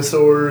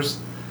dinosaurs,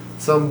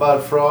 something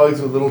about frogs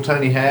with little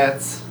tiny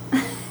hats.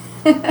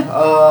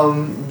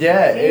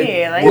 Yeah,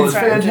 Hey, I like it's frogs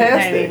with tiny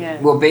fantastic.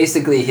 heads. Well,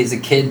 basically, he's a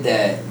kid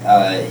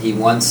that he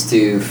wants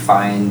to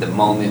find the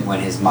moment when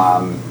his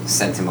mom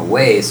sent him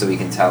away, so he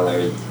can tell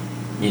her,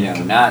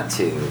 not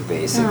to.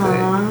 Basically,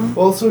 Aw.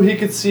 Well, so he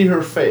could see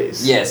her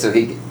face. yeah. So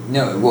he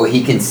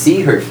can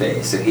see her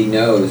face, so he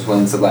knows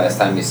when's the last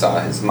time he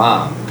saw his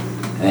mom,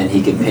 and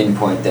he can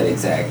pinpoint that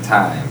exact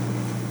time,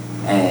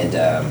 and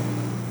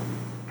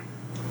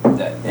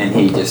and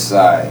he just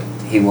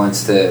he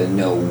wants to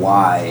know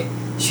why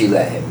she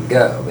let him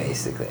go,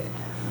 basically.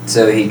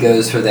 So he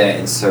goes for that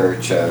in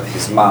search of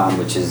his mom,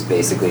 which is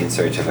basically in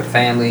search of a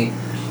family.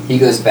 he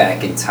goes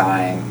back in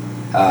time,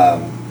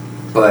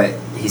 but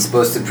he's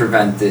supposed to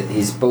prevent it.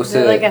 He's supposed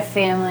So to. like a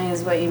family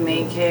is what you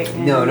make it.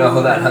 No,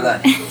 hold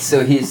on.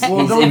 So he's Well,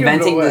 he's don't give it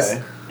inventing this.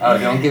 away. Oh,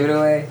 don't give it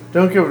away.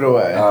 Don't give it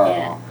away.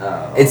 Oh,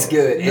 Yeah. it's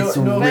good. It's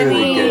No, But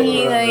really good.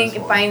 he This like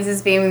one. finds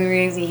his family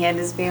reasons he had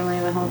his family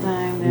the whole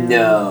time.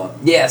 No,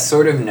 yeah,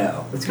 sort of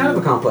no. It's kind of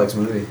a complex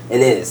movie.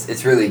 It is.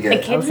 It's really A good. I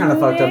was kid's kind of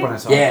fucked up movie? when I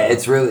saw Yeah, it.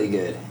 it's really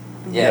good.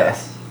 Yeah,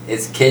 Yes.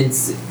 it's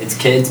kids. It's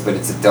kids, but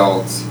it's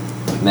adults.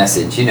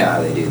 Message. You know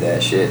how they do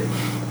that shit.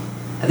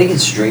 I think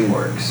it's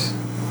DreamWorks.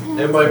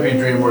 It might be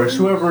DreamWorks,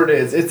 whoever it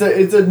is. It's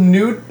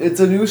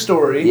a new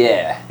story.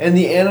 Yeah. And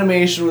the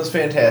animation was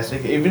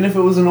fantastic. Even if it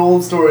was an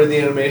old story, the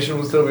animation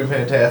would still be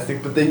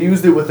fantastic. But they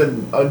used it with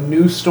a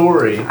new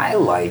story, I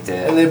liked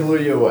and it. they blew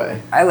you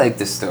away. I liked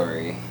the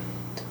story.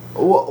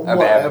 What,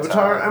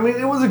 Avatar? I mean,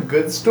 it was a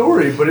good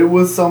story, but it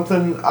was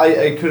something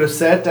I could have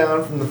sat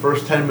down from the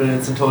first 10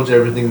 minutes and told you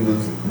everything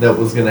that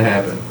was going to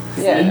happen.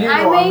 Yeah. And you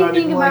I know I'm may not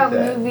think even like about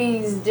that.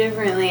 movies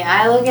differently.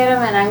 I look at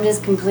them and I'm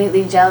just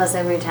completely jealous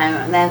every time.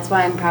 And that's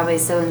why I'm probably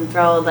so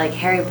enthralled. Like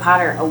Harry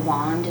Potter, a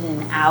wand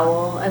and an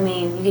owl. I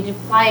mean, you could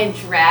fly a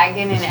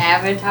dragon in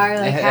Avatar.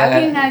 Like, how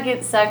do you not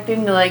get sucked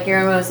into like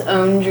your almost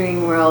own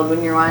dream world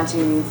when you're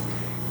watching these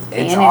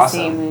It's fantasy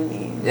awesome.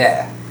 movies?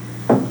 Yeah.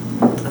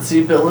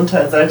 See, Bill and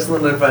Ted's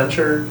Excellent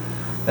Adventure,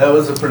 that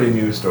was a pretty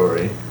new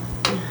story.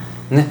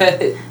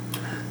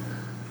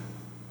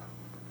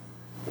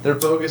 Their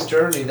Bogus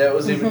Journey, that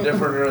was even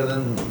differenter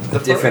than the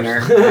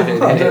Differenter.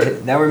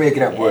 first. Now we're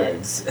making up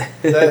words.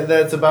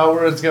 That's about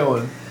where it's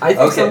going. I think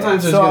Okay.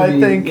 sometimes there's So gonna I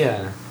be, think-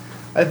 yeah.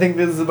 I think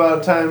this is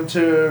about time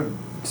to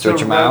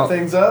Stretch 'em wrap out.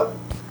 things up.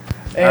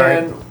 All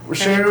right. And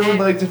Sharon would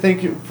like to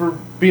thank you for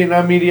being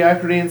on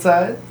Mediocrity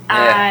Inside.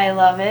 I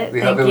love it.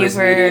 We Thank hope it you was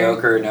for.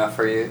 mediocre enough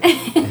for you.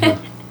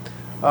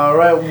 All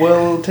right,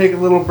 we'll take a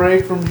little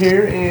break from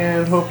here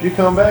and hope you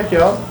come back,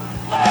 y'all.